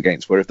points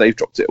against. Where if they've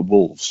dropped it at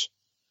Wolves,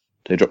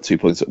 they dropped 2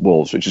 points at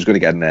Wolves, which is going to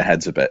get in their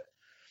heads a bit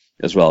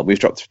as well. We've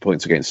dropped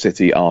points against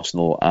City,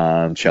 Arsenal,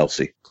 and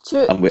Chelsea,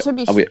 and we've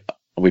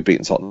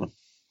beaten Tottenham.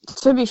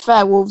 To be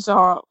fair, Wolves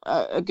are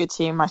a good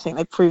team. I think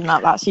they've proven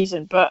that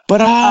season. But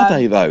are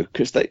they though?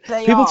 Because they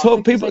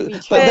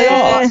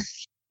are,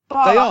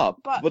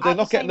 but they're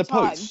not getting the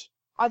points.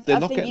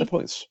 They're not getting the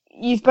points.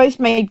 You've both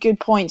made good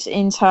points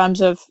in terms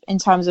of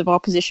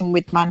our position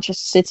with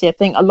Manchester City. I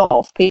think a lot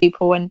of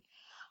people, and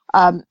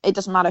It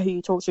doesn't matter who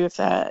you talk to, if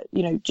they're,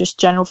 just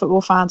general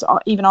football fans,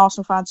 or even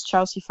Arsenal fans,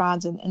 Chelsea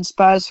fans, and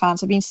Spurs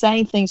fans have been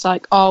saying things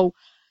like, "Oh,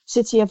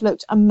 City have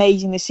looked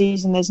amazing this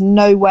season. There's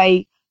no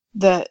way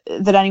that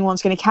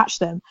anyone's going to catch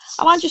them."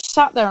 And I just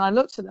sat there and I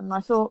looked at them and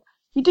I thought,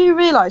 you do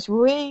realise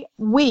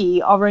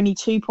we are only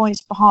 2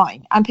 points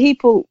behind, and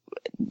people,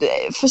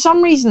 for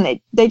some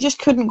reason, they just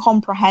couldn't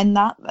comprehend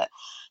that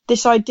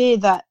this idea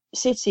that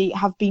City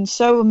have been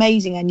so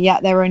amazing and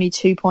yet they're only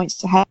 2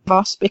 points ahead of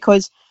us.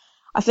 Because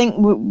I think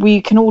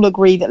we can all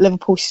agree that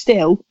Liverpool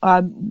still,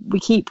 we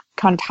keep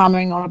kind of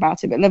hammering on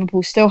about it, but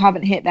Liverpool still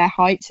haven't hit their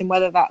heights, and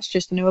whether that's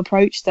just a new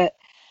approach that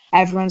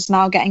everyone's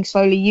now getting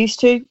slowly used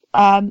to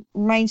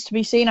remains to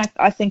be seen.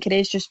 I think it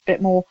is just a bit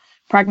more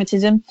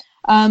pragmatism.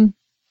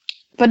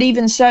 But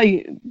even so,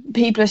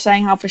 people are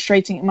saying how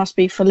frustrating it must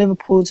be for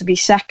Liverpool to be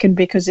second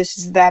because this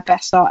is their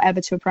best start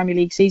ever to a Premier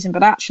League season.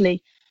 But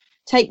actually,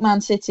 take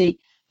Man City.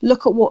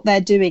 Look at what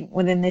they're doing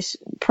within this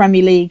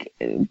Premier League.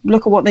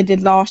 Look at what they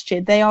did last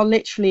year. They are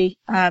literally,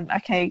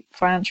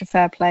 financial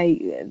fair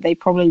play, they've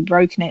probably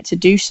broken it to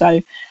do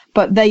so,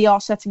 but they are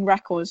setting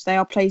records. They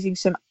are playing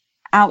some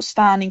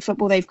outstanding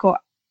football. They've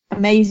got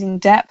amazing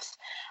depth.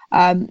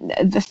 I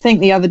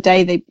think the other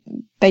day they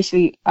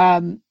basically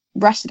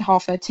rested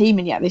half their team,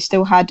 and yet they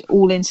still had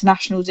all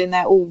internationals in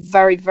there, all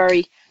very,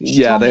 very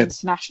strong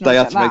internationals. They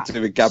had to make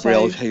do with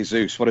Gabriel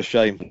Jesus. What a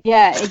shame.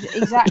 Yeah,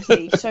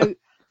 exactly. So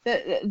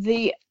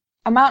the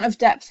amount of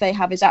depth they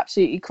have is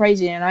absolutely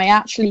crazy, and I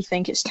actually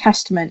think it's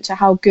testament to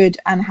how good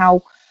and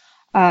how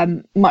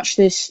much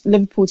this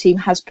Liverpool team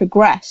has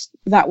progressed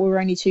that we're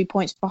only 2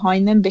 points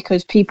behind them,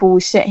 because people will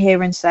sit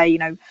here and say,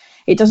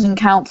 it doesn't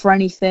count for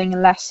anything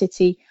unless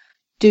City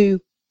do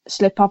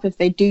slip up, if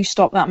they do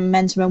stop that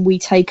momentum and we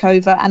take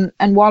over.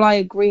 And while I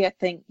agree, I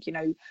think,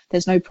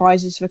 there's no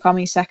prizes for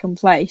coming second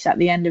place at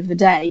the end of the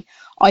day,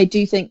 I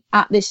do think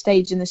at this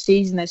stage in the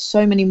season, there's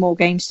so many more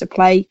games to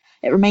play.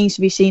 It remains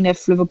to be seen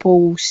if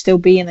Liverpool will still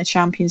be in the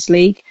Champions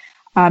League.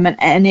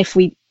 And if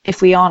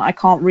we aren't, I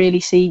can't really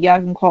see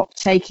Jurgen Klopp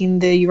taking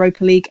the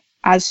Europa League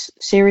as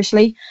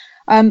seriously.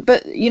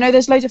 But,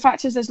 there's loads of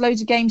factors, there's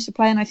loads of games to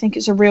play, and I think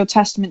it's a real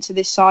testament to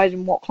this side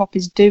and what Klopp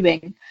is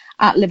doing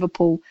at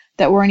Liverpool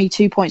that we're only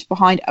 2 points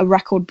behind a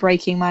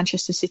record-breaking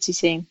Manchester City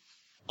team.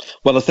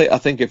 Well, I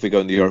think if we go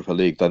in the Europa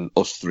League, then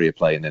us three are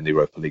playing in the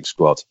Europa League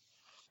squad,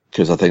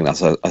 because I think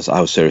that's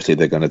how seriously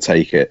they're going to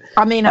take it.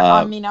 I'm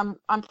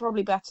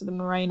probably better than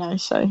Moreno,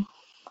 so.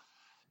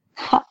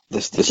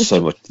 There's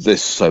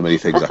so many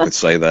things I could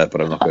say there,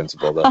 but I'm not going to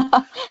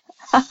bother.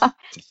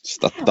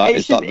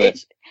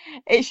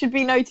 It should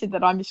be noted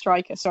that I'm a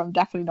striker, so I'm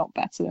definitely not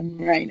better than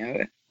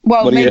Moreno.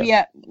 Well, maybe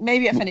at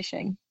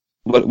finishing.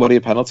 What are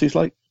your penalties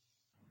like?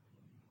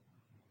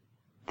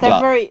 They're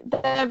very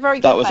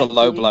good. That was a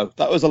low blow.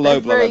 That was a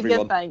low blow, everyone.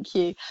 Good, thank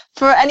you.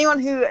 For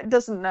anyone who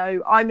doesn't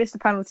know, I missed a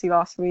penalty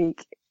last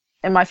week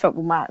in my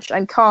football match,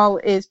 and Carl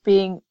is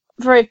being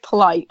very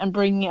polite and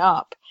bringing it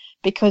up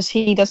because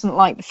he doesn't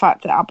like the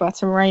fact that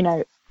Alberto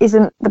Moreno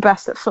isn't the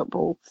best at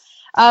football.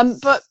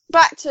 But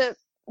back to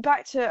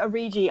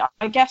Origi,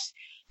 I guess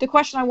the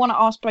question I want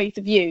to ask both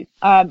of you,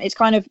 it's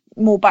kind of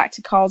more back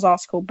to Carl's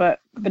article,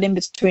 but in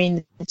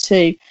between the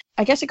two.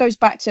 I guess it goes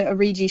back to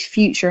Origi's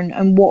future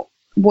and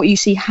what you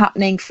see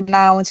happening from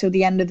now until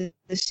the end of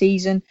the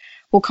season.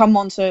 We'll come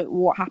on to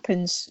what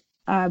happens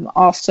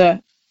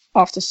after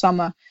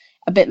summer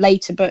a bit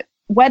later, but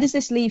where does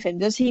this leave him?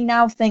 Does he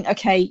now think,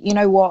 okay, you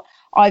know what,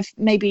 I've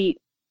maybe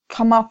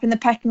come up in the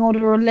pecking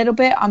order a little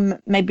bit.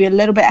 I'm maybe a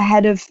little bit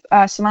ahead of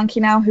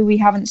Solanke now, who we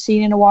haven't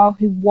seen in a while,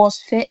 who was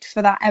fit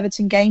for that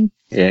Everton game,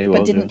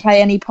 but didn't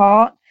play any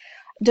part.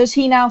 Does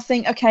he now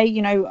think,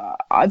 okay,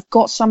 I've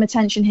got some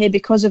attention here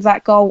because of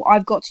that goal.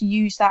 I've got to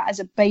use that as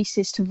a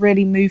basis to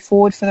really move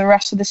forward for the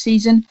rest of the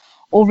season?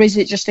 Or is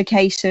it just a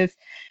case of,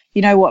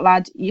 you know what,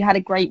 lad, you had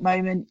a great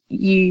moment.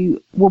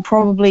 You will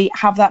probably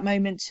have that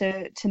moment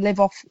to live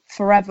off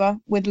forever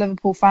with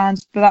Liverpool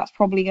fans, but that's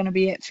probably going to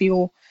be it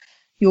for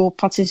your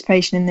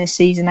participation in this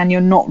season, and you're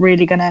not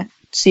really going to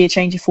see a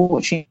change of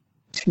fortune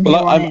from here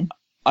on in.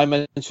 I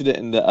mentioned it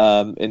in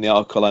the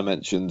article. I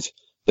mentioned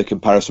the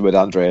comparison with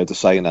Andrea De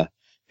Sena,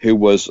 who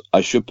was,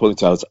 I should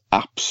point out,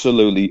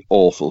 absolutely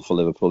awful for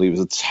Liverpool. He was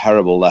a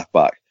terrible left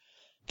back,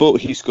 but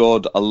he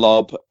scored a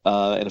lob in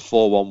a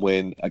 4-1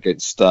 win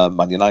against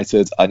Man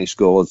United, and he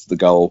scored the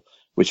goal,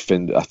 which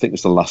I think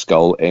was the last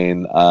goal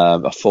in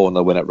a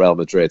 4-0 win at Real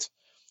Madrid.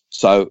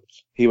 So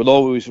he will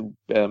always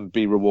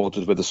be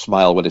rewarded with a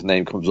smile when his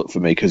name comes up for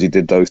me, because he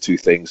did those two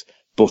things,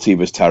 but he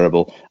was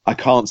terrible. I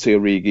can't see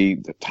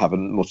Origi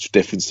having much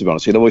difference, to be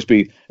honest. It'll always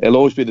be the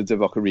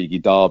Divock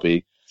Origi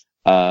derby.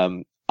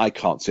 I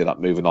can't see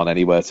that moving on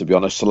anywhere, to be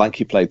honest.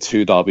 Solanke played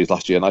 2 derbies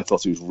last year, and I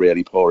thought he was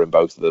really poor in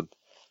both of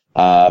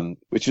them,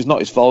 which is not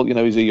his fault.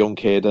 He's a young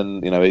kid,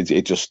 and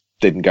it just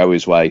didn't go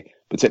his way,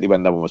 particularly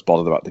when no one was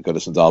bothered about the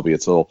Goodison derby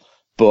at all.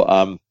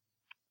 But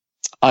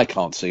I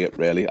can't see it,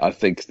 really. I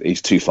think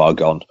he's too far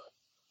gone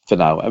for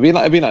now. I mean,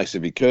 it'd be nice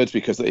if he could,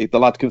 because the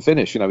lad can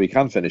finish. He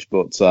can finish,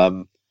 but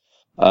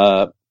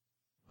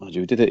Mind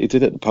you, he did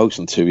it at the post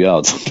on 2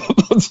 yards.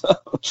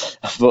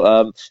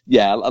 But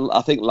yeah,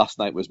 I think last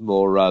night was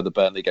more, the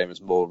Burnley game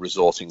was more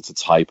resorting to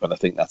type, and I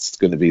think that's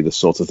going to be the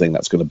sort of thing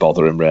that's going to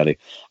bother him, really.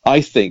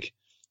 I think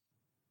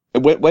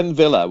when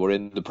Villa were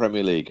in the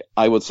Premier League,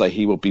 I would say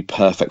he would be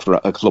perfect for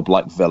a club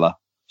like Villa,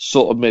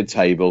 sort of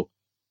mid-table,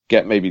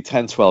 get maybe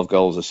 10, 12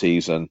 goals a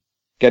season,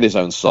 get his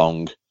own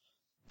song,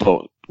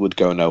 but would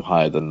go no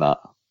higher than that.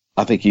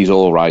 I think he's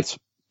all right,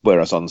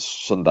 whereas on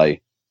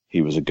Sunday,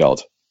 he was a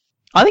god.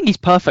 I think he's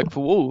perfect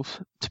for Wolves,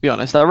 to be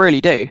honest. I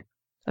really do.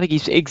 I think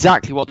he's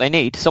exactly what they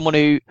need. Someone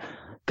who,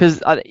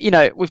 because,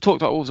 we've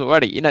talked about Wolves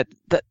already,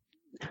 that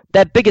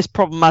their biggest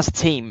problem as a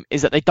team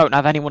is that they don't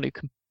have anyone who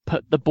can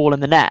put the ball in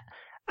the net.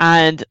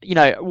 And,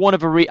 one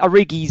of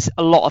Origi's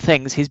a lot of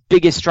things, his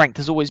biggest strength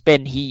has always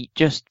been he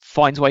just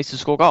finds ways to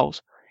score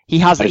goals. He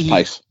has his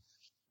pace.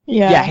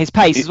 Yeah, his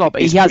pace as well.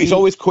 But he's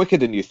always quicker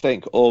than you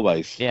think,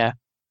 always. Yeah.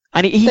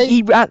 And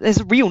he there's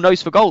a real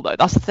nose for goal, though.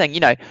 That's the thing.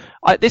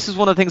 This is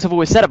one of the things I've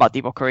always said about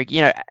Divock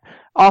Origi.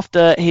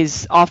 After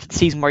the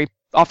season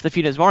after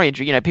the Funes Mori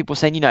injury, people were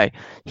saying,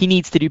 he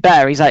needs to do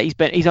better.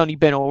 He's only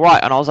been all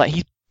right. And I was like,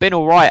 he's been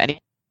all right, and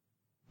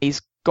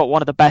he's got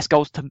one of the best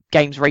goals to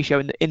games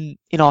ratio in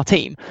our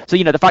team. So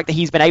the fact that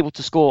he's been able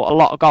to score a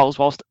lot of goals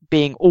whilst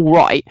being all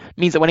right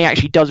means that when he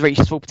actually does reach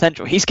his full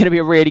potential, he's going to be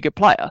a really good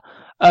player.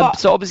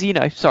 So obviously,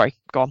 sorry,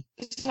 go on.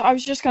 I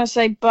was just going to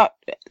say, but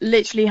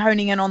literally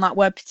honing in on that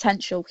word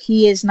potential,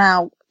 he is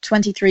now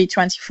 23,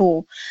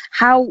 24.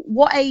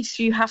 What age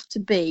do you have to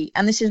be?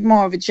 And this is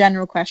more of a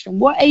general question.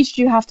 What age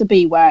do you have to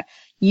be where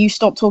you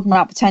stop talking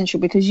about potential?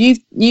 Because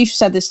you've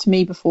said this to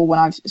me before when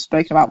I've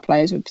spoken about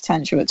players with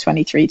potential at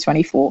 23,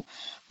 24,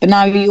 but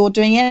now you're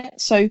doing it.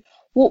 So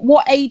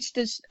what age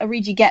does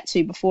Origi get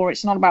to before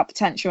it's not about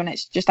potential and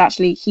it's just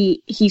actually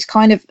he's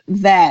kind of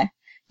there?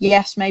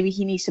 Yes, maybe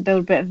he needs to build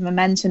a bit of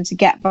momentum to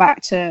get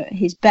back to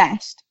his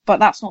best, but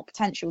that's not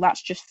potential.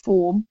 That's just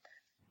form.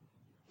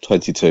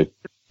 22.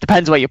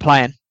 Depends where you're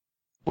playing,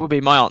 would be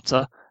my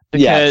answer.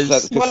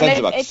 Because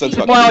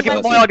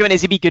my argument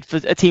is he'd be good for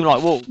a team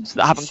like Wolves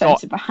that haven't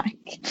got.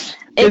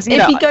 If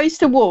he goes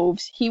to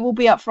Wolves, he will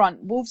be up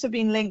front. Wolves have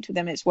been linked with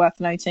him, it's worth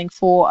noting,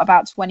 for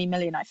about 20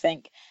 million, I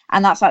think.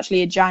 And that's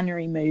actually a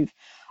January move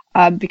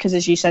because,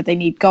 as you said, they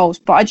need goals.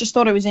 But I just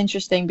thought it was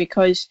interesting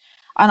because...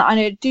 And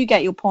I do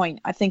get your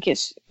point. I think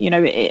it's,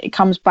 it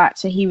comes back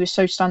to he was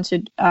so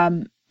stunted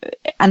and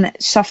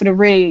suffered a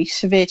really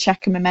severe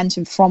check of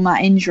momentum from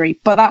that injury.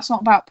 But that's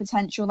not about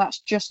potential. That's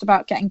just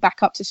about getting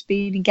back up to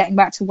speed and getting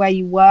back to where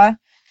you were.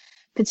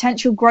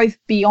 Potential growth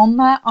beyond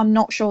that, I'm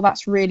not sure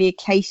that's really a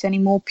case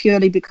anymore,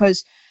 purely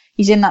because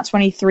he's in that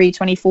 23,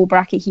 24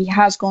 bracket. He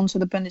has gone to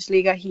the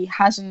Bundesliga. He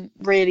hasn't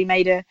really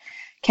made a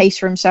case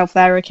for himself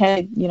there.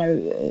 Okay,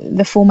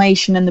 the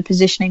formation and the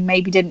positioning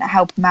maybe didn't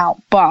help him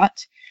out,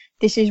 but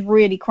this is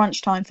really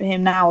crunch time for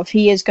him now. If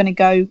he is going to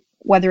go,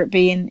 whether it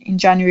be in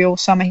January or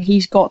summer,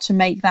 he's got to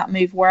make that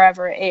move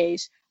wherever it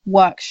is,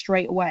 work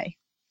straight away.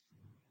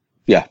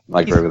 Yeah,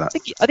 I agree with that.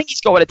 I think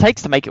he's got what it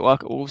takes to make it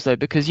work at Wolves, though,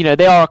 because,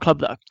 they are a club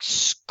that are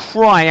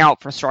crying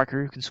out for a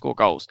striker who can score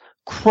goals.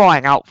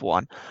 Crying out for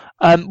one.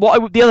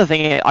 The other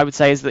thing I would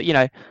say is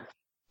that,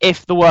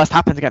 if the worst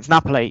happens against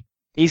Napoli,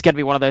 he's going to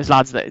be one of those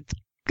lads that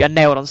get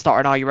nailed on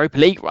starting our Europa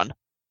League run.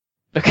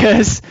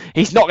 Because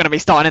he's not going to be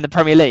starting in the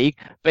Premier League,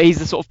 but he's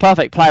the sort of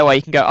perfect player where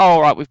you can go,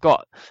 all right, we've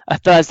got a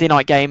Thursday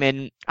night game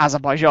in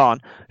Azerbaijan.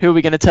 Who are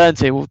we going to turn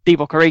to? Well,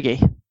 Divock Origi.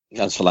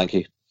 And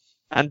Solanke.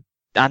 And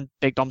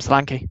Big Dom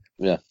Solanke.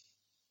 Yeah.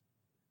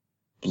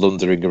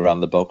 Blundering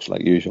around the box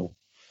like usual.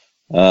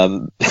 Yeah,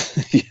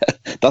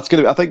 that's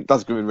going to. I think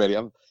that's going to be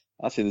really.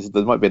 Actually,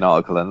 there might be an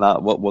article in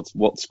that.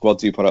 What squad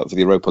do you put out for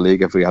the Europa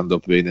League if we end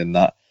up being in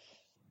that?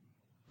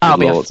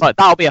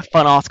 That'll be a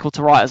fun article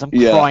to write as I'm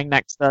crying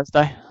next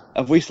Thursday.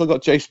 Have we still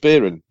got Jay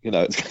Spearing?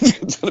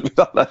 It's going to be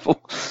that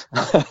level.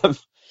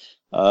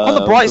 On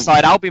the bright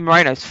side, Albi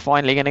Moreno's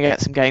finally going to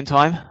get some game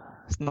time.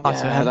 It's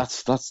nice for him.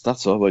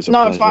 That's always a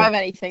not pleasure. if I have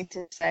anything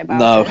to say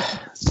about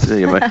it.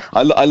 No.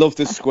 I loved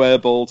his square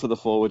ball to the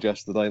forward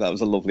yesterday. That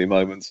was a lovely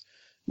moment.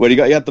 Where he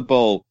had the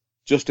ball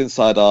just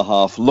inside our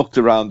half, looked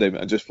around him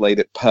and just played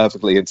it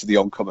perfectly into the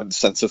oncoming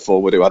centre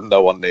forward who had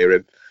no one near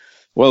him.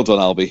 Well done,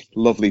 Albi.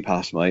 Lovely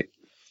pass, mate.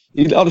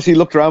 He obviously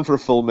looked around for a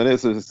full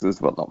minute.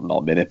 Well,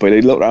 not a minute, but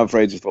he looked around for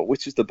ages. Thought,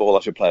 which is the ball I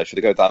should play? Should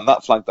I go down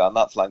that flank?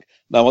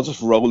 No, I'll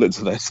just roll it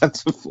to their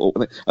centre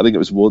forward. I think it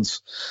was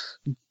Woods.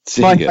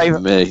 My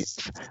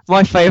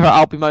favourite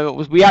Albi moment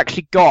was we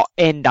actually got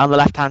in down the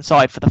left-hand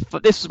side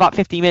this was about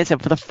 15 minutes in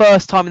for the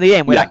first time in the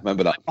game. Yeah,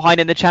 remember that. Behind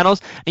in the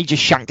channels, and he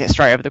just shanked it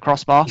straight over the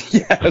crossbar.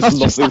 Yeah,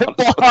 it's lovely.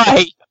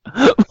 Why?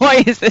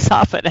 Why is this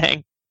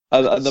happening?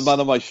 And the man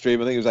on my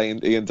stream, I think it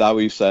was Ian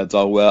Dowie, said,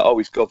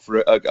 he's gone for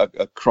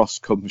a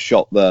cross-come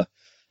shot there.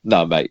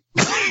 No, mate.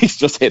 He's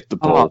just hit the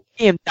ball.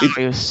 Ian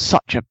Dowie was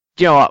such a...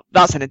 Do you know what?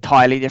 That's an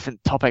entirely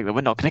different topic that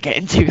we're not going to get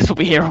into because we'll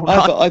be here all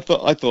night. I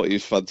thought he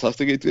was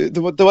fantastic.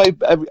 The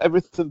way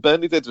everything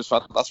Burnley did was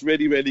fantastic. That's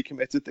really, really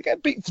committed. They're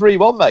getting beat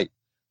 3-1, mate.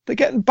 They're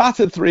getting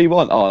battered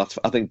 3-1.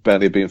 I think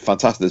Burnley are being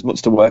fantastic. There's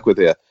much to work with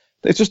here.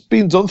 It's just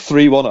been done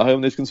 3-1 at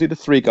home. They've conceded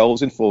 3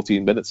 goals in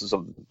 14 minutes or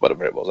something,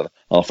 whatever it was,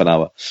 half an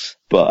hour.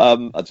 But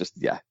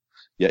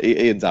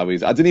Ian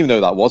Dowie's. I didn't even know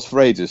that was for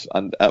ages.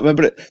 And I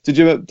remember it. Did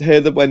you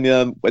hear that when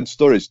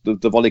Sturridge,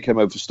 the volley came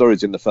over for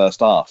Sturridge in the first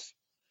half,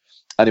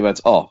 and he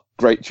went, "Oh,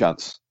 great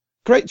chance,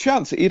 great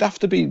chance." He'd have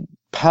to be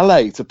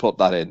Pele to put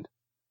that in.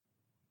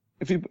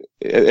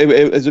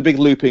 It was a big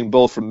looping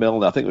ball from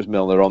Milner. I think it was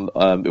Milner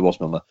it was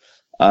Milner.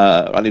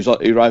 And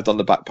he arrived on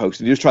the back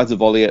post, and he was trying to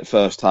volley it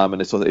first time,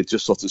 and it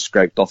just sort of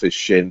scraped off his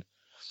shin.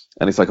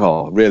 And it's like,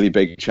 oh, really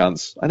big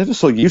chance. I never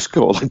saw you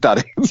score like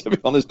that, to be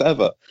honest,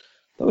 ever.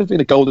 That would have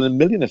been a goal in a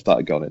million if that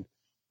had gone in.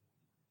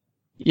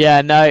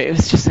 Yeah, no, it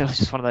was just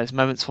one of those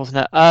moments,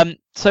 wasn't it?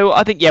 So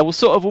I think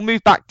we'll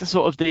move back to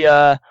sort of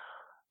the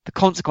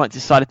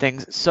consequences side of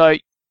things. So,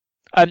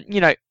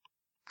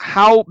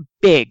 how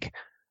big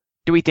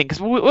do we think?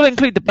 Because we'll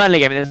include the Burnley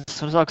game in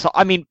this as well. Because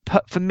I mean,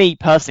 for me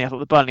personally, I thought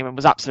the Burnley one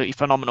was absolutely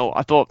phenomenal.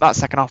 I thought that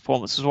second half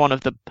performance was one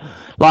of the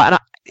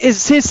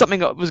here's something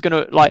that was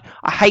going to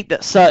I hate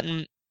that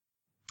certain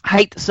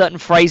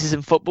phrases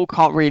in football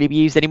can't really be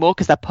used anymore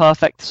because they're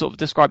perfect to sort of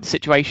describe the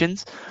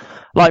situations.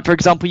 Like, for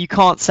example, you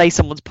can't say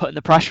someone's putting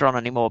the pressure on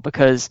anymore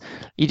because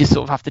you just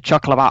sort of have to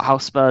chuckle about how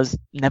Spurs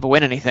never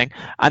win anything.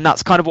 And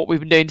that's kind of what we've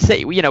been doing to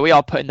City. We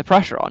are putting the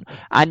pressure on.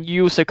 And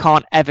you also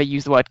can't ever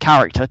use the word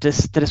character to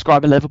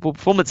describe a Liverpool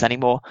performance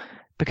anymore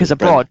because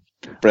abroad.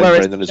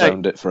 Brendan has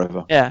owned it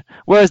forever. Yeah.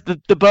 Whereas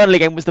the Burnley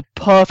game was the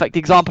perfect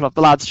example of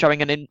the lads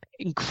showing an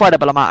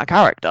incredible amount of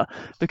character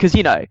because,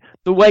 the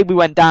way we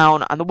went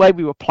down and the way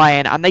we were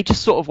playing, and they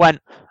just sort of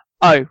went,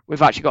 oh,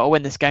 we've actually got to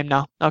win this game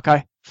now.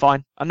 Okay,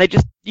 fine. And they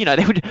just,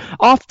 they would,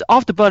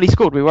 after Burnley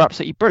scored, we were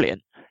absolutely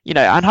brilliant,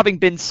 and having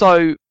been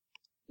so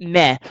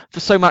meh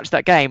for so much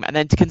that game, and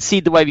then to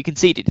concede the way we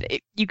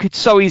conceded, you could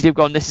so easily have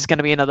gone, this is going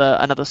to be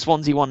another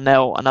Swansea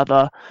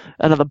 1-0,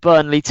 another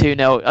Burnley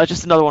 2-0,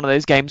 just another one of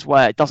those games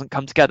where it doesn't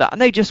come together. And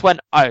they just went,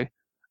 oh,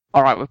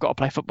 all right, we've got to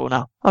play football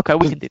now. Okay,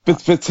 we can do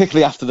that.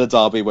 Particularly after the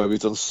derby where we've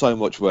done so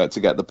much work to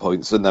get the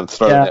points and then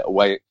throwing it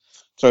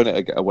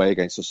away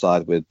against the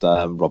side with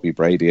Robbie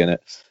Brady in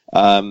it.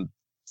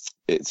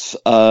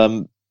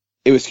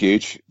 It was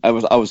huge. I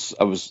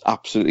was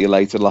absolutely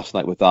elated last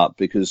night with that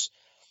because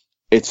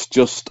it's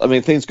just,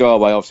 things go our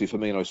way. Obviously,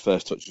 Firmino's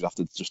first touch was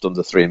after just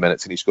under 3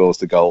 minutes and he scores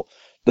the goal.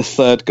 The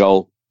third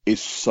goal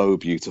is so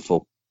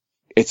beautiful.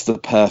 It's the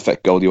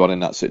perfect goal you want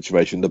in that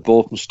situation. The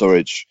ball from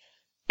Sturridge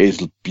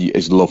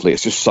is lovely.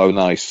 It's just so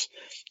nice.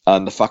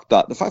 And the fact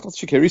that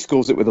Shaqiri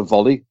scores it with a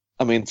volley,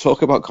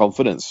 talk about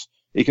confidence.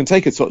 He can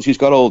take a touch. He's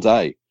got all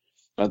day.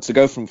 And to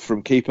go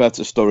from keeper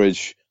to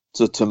Sturridge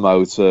to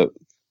Mo to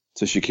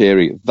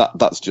Shaqiri,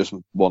 that's just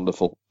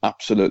wonderful.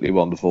 Absolutely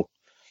wonderful.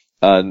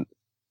 And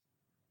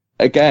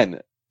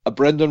again, a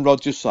Brendan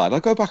Rodgers side, I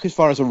go back as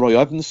far as a Roy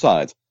Evans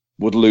side,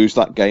 would lose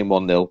that game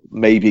 1-0,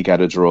 maybe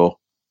get a draw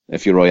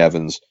if you're Roy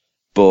Evans.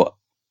 But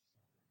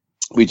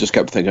we just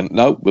kept thinking,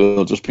 no,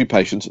 we'll just be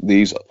patient.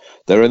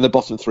 They're in the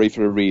bottom 3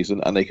 for a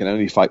reason, and they can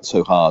only fight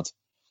so hard.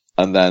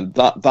 And then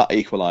that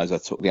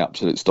equaliser took the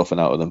absolute stuffing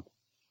out of them.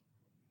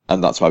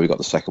 And that's why we got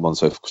the second one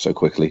so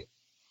quickly.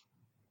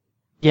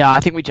 Yeah,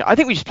 I think we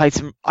just played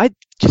some. I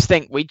just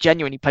think we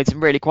genuinely played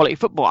some really quality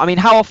football.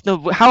 How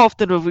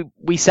often have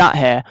we sat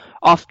here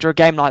after a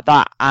game like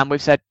that and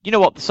we've said, you know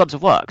what, the subs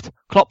have worked.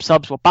 Klopp's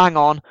subs were bang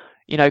on.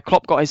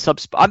 Klopp got his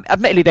subs.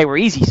 Admittedly, they were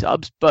easy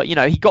subs, but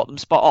he got them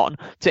spot on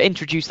to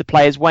introduce the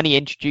players when he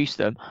introduced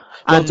them.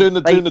 Well, doing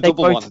the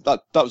double one,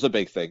 that was a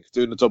big thing.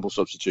 Doing the double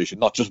substitution,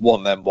 not just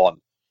one then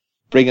one.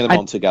 Bringing them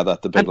on together,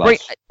 the big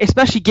lads.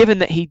 Especially given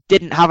that he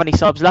didn't have any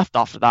subs left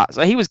after that.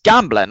 So he was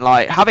gambling,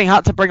 having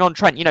had to bring on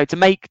Trent, to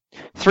make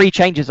 3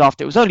 changes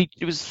after.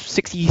 It was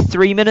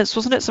 63 minutes,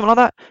 wasn't it? Something like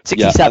that?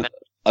 67. Yeah,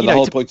 and the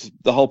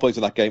whole point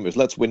of that game was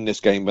let's win this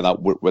game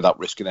without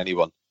risking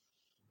anyone.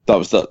 That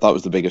was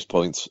the biggest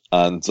point.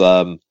 And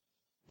to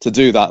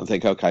do that and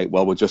think, okay,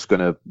 well, we're just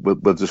gonna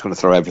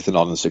throw everything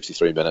on in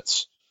 63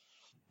 minutes.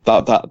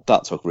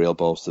 That took real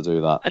balls to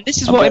do that. And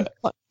this is sorry.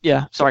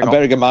 And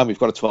bearing in mind, we've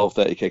got a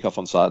 12:30 kick-off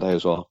on Saturday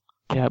as well.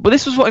 Yeah, but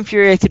this was what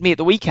infuriated me at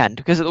the weekend,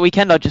 because at the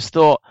weekend I just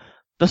thought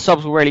the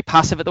subs were really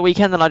passive at the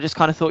weekend, and I just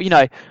kind of thought,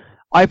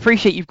 I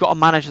appreciate you've got to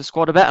manage the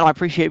squad a bit, and I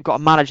appreciate you've got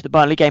to manage the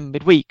Burnley game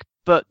midweek,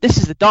 but this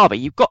is the derby.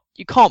 You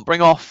can't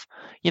bring off,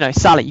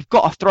 Sally. You've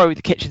got to throw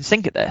the kitchen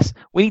sink at this.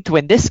 We need to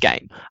win this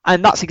game,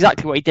 and that's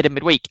exactly what he did in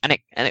midweek, and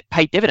it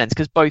paid dividends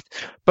because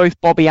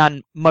both Bobby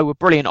and Mo were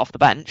brilliant off the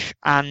bench,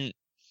 and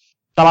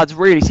the lads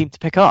really seemed to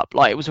pick up.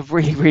 It was a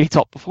really, really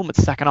top performance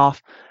the second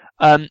half.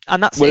 And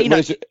that's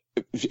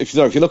if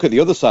you look at the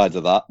other side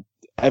of that,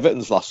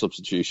 Everton's last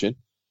substitution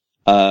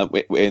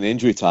in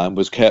injury time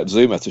was Kurt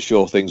Zuma to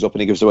shore things up,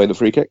 and he gives away the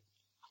free kick.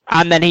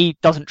 And then he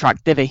doesn't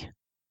track Divvy.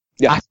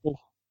 Yeah. At all.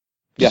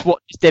 Just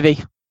watch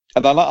Divvy.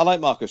 And I like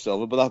Marco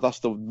Silva, but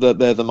that's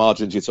they're the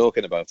margins you're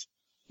talking about.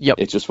 Yep.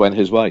 It just went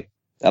his way,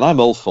 and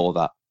I'm all for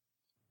that.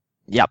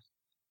 Yep.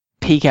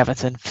 Peak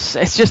Everton.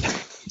 It's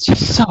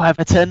just so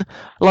Everton,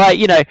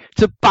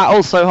 to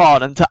battle so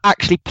hard and to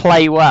actually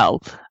play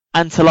well,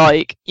 and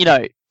to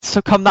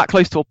come that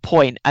close to a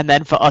point, and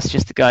then for us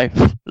just to go,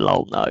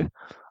 lol, no.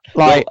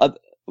 Like,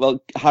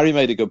 well, Harry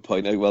made a good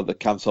point. Well, the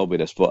Cam told me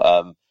this,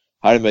 but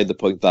Harry made the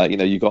point that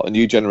you've got a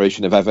new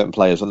generation of Everton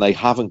players, and they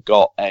haven't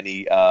got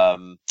any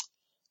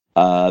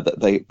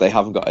they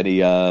haven't got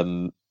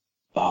any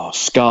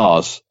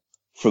scars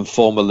from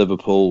former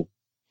Liverpool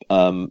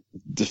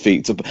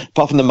defeats,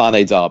 apart from the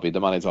Mane derby at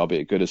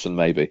Goodison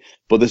maybe.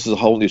 But this is a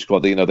whole new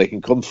squad that they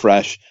can come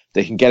fresh,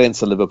 they can get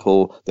into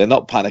Liverpool, they're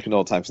not panicking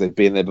all the time because they've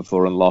been there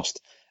before and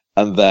lost,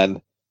 and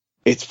then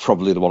it's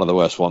probably one of the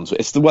worst ones.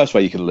 It's the worst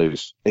way you can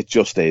lose. It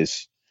just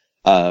is,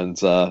 and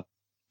so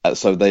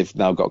they've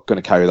now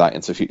going to carry that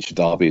into future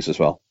derbies as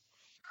well.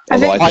 I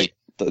think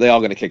they are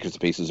going to kick us to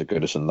pieces at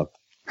Goodison though.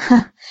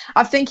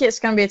 I think it's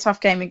going to be a tough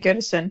game at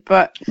Goodison,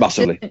 but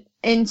massively.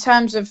 In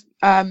terms of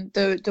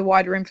the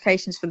wider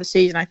implications for the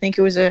season, I think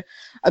it was a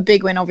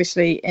big win.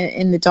 Obviously,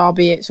 in the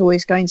derby, it's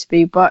always going to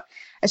be, but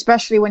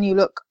especially when you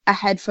look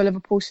ahead for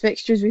Liverpool's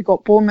fixtures, we've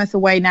got Bournemouth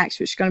away next,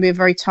 which is going to be a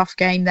very tough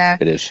game there.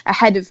 It is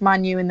ahead of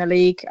Man U in the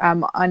league.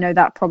 I know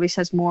that probably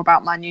says more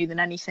about Man U than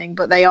anything,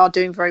 but they are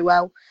doing very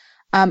well,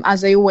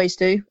 as they always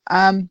do.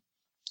 And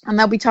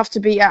they'll be tough to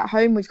beat at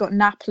home. We've got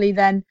Napoli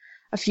then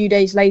a few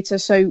days later,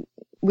 so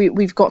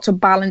we've got to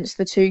balance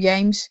the two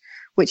games,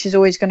 which is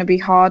always going to be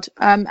hard.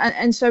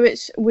 And so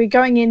we're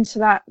going into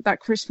that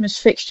Christmas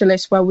fixture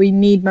list where we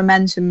need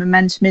momentum.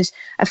 Momentum is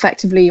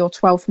effectively your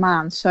 12th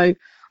man. So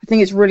I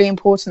think it's really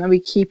important that we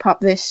keep up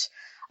this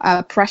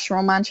pressure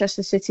on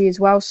Manchester City as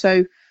well.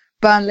 So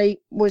Burnley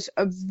was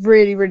a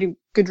really, really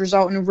good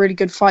result and a really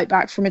good fight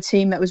back from a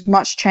team that was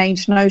much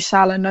changed. No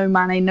Salah, no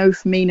Mane, no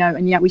Firmino,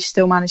 and yet we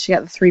still managed to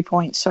get the 3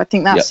 points. So I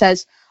think that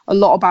says a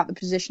lot about the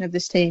position of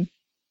this team.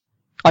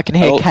 I can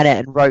hear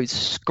Kennett and Rose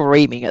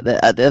screaming at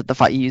the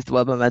fact you used the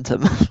word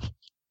momentum.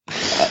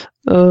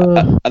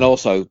 And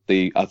also,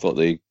 I thought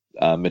the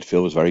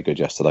midfield was very good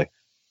yesterday.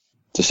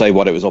 To say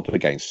what it was up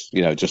against,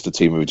 just a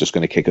team who were just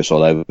going to kick us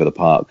all over the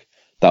park.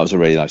 That was a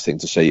really nice thing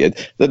to see.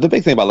 The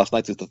big thing about last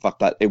night is the fact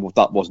that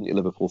that wasn't your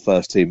Liverpool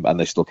first team, and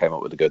they still came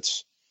up with the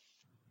goods.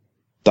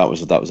 That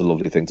was a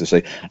lovely thing to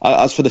see.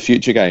 As for the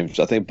future games,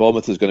 I think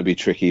Bournemouth is going to be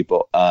tricky,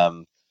 but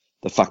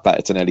the fact that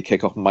it's an early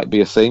kickoff might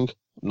be a thing.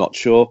 I'm not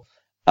sure.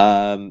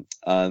 And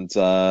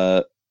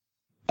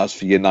as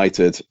for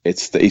United,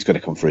 he's going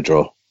to come for a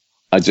draw.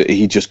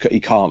 He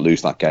can't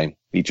lose that game.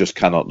 He just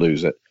cannot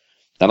lose it.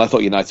 And I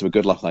thought United were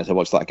good last night. I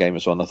watched that game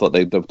as well, and I thought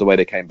the way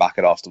they came back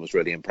at Arsenal was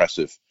really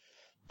impressive.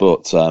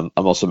 But I'm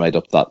also made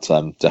up that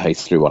De Gea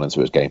threw one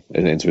into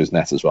his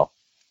net as well.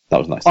 That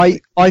was nice.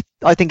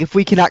 I think if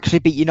we can actually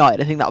beat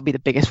United, I think that would be the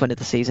biggest win of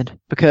the season,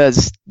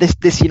 because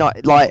this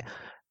United,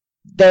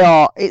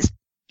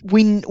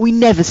 we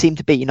never seem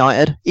to beat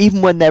United.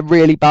 Even when they're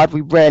really bad,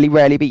 we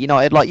rarely beat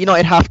United. Like,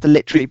 United have to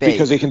literally beat.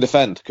 Because he can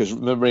defend, because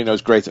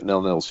Marino's great at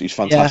 0-0s. He's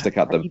fantastic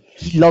at them.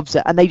 He loves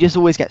it, and they just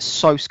always get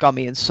so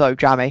scummy and so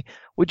jammy.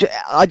 I'm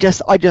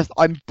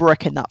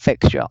bricking that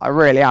fixture. I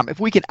really am. If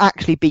we can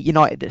actually beat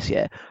United this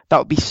year, that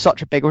would be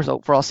such a big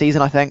result for our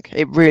season, I think.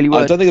 It really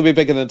would. I don't think it'll be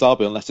bigger than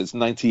Derby unless it's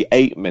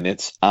 98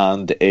 minutes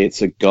and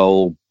it's a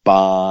goal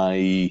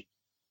by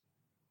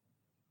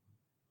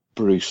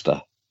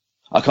Brewster.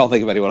 I can't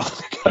think of anyone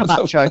else.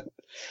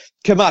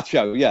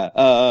 Camacho, yeah.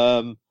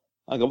 Hang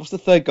on, what's the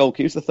third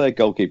goalkeeper? Who's the third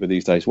goalkeeper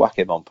these days? Whack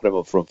him on, put him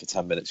up front for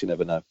 10 minutes, you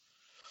never know.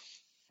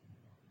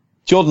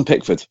 Jordan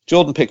Pickford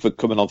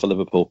coming on for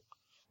Liverpool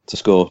to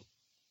score.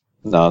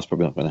 No, that's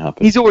probably not going to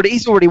happen. He's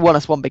already won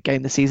us one big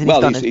game this season.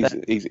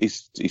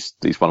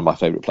 He's one of my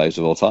favourite players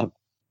of all time.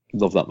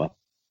 Love that man.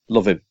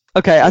 Love him.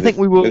 Okay, I think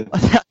we will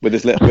with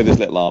his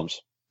little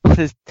arms.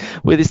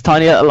 with his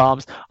tiny little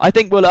arms. I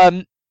think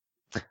we'll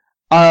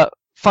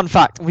fun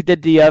fact: we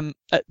did the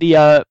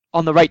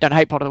on the Rate Don't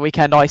Hate pod of the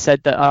weekend. I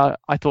said that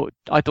I thought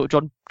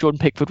Jordan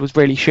Pickford was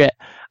really shit,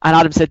 and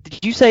Adam said,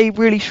 "Did you say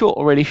really short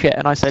or really shit?"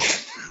 And I said,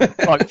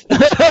 "Both."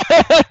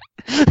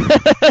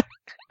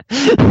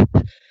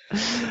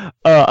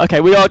 Okay,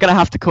 we are going to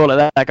have to call it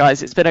there,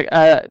 guys. It's been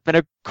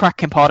a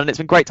cracking pod, and it's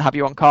been great to have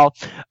you on, Carl.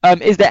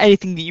 Is there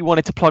anything that you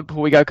wanted to plug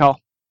before we go, Carl?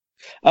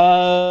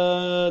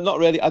 Not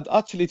really.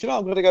 Actually, do you know,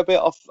 I'm going to go a bit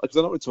off because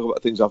I'm not really talking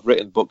about things I've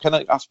written, but can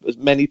I ask as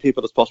many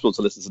people as possible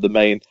to listen to the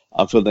main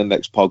until the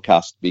next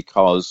podcast,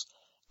 because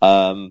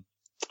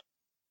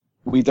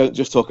we don't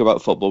just talk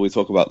about football, we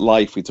talk about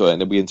life,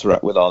 and we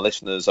interact with our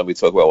listeners, and we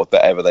talk about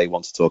whatever they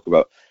want to talk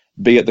about,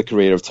 be it the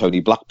career of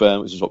Tony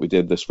Blackburn, which is what we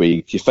did this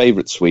week, your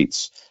favourite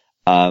sweets,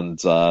 and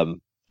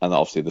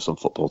obviously there's some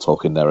football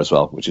talk in there as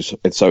well,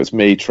 it's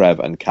me, Trev,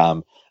 and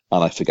Cam,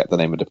 and I forget the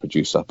name of the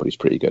producer, but he's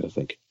pretty good, I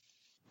think.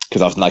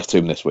 Because I was nice to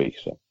him this week,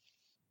 so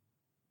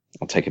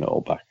I'm taking it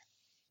all back.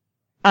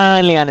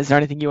 And Leanne, is there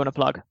anything you want to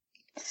plug?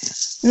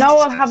 No,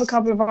 I'll have a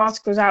couple of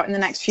articles out in the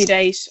next few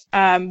days.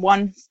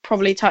 One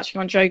probably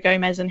touching on Joe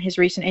Gomez and his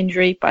recent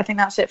injury, but I think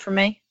that's it from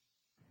me.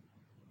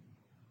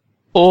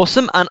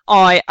 Awesome, and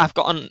I have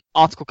got an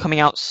article coming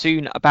out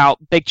soon about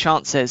big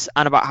chances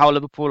and about how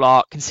Liverpool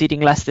are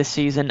conceding less this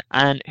season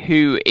and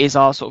who is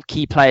our sort of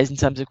key players in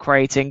terms of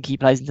creating, key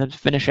players in terms of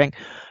finishing.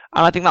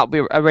 And I think that'll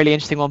be a really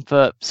interesting one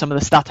for some of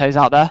the statos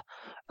out there.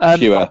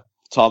 Fewer.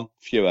 Tom,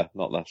 fewer,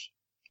 not less.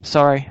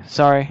 Sorry,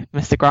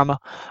 Mr. Grammar.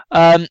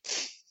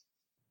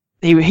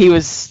 He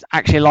was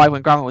actually alive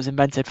when grammar was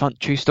invented. Fun,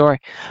 true story.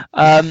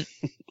 I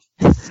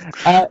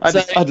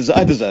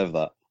deserve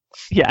that.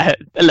 Yeah,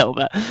 a little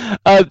bit.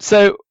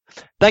 So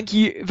thank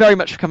you very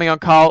much for coming on,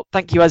 Carl.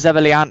 Thank you as ever,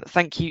 Leanne.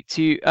 Thank you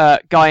to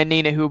Guy and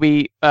Nina, who will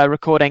be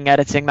recording,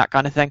 editing, that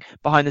kind of thing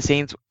behind the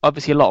scenes.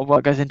 Obviously, a lot of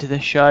work goes into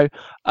this show.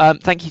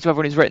 Thank you to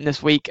everyone who's written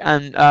this week,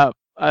 and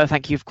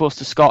thank you, of course,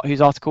 to Scott,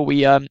 whose article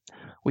we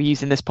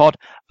use in this pod.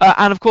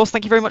 And of course,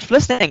 thank you very much for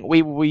listening.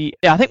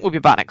 I think we'll be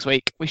back next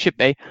week. We should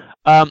be.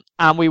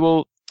 And we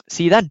will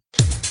see you then.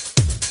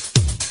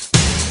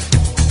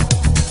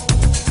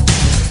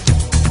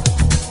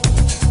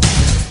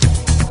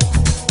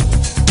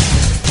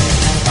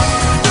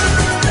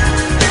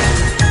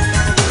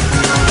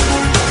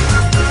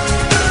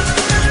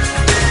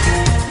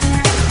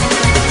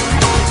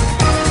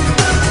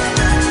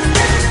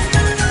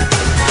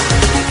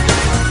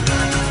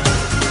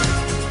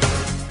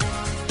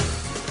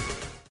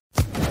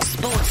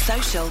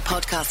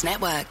 Podcast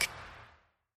Network.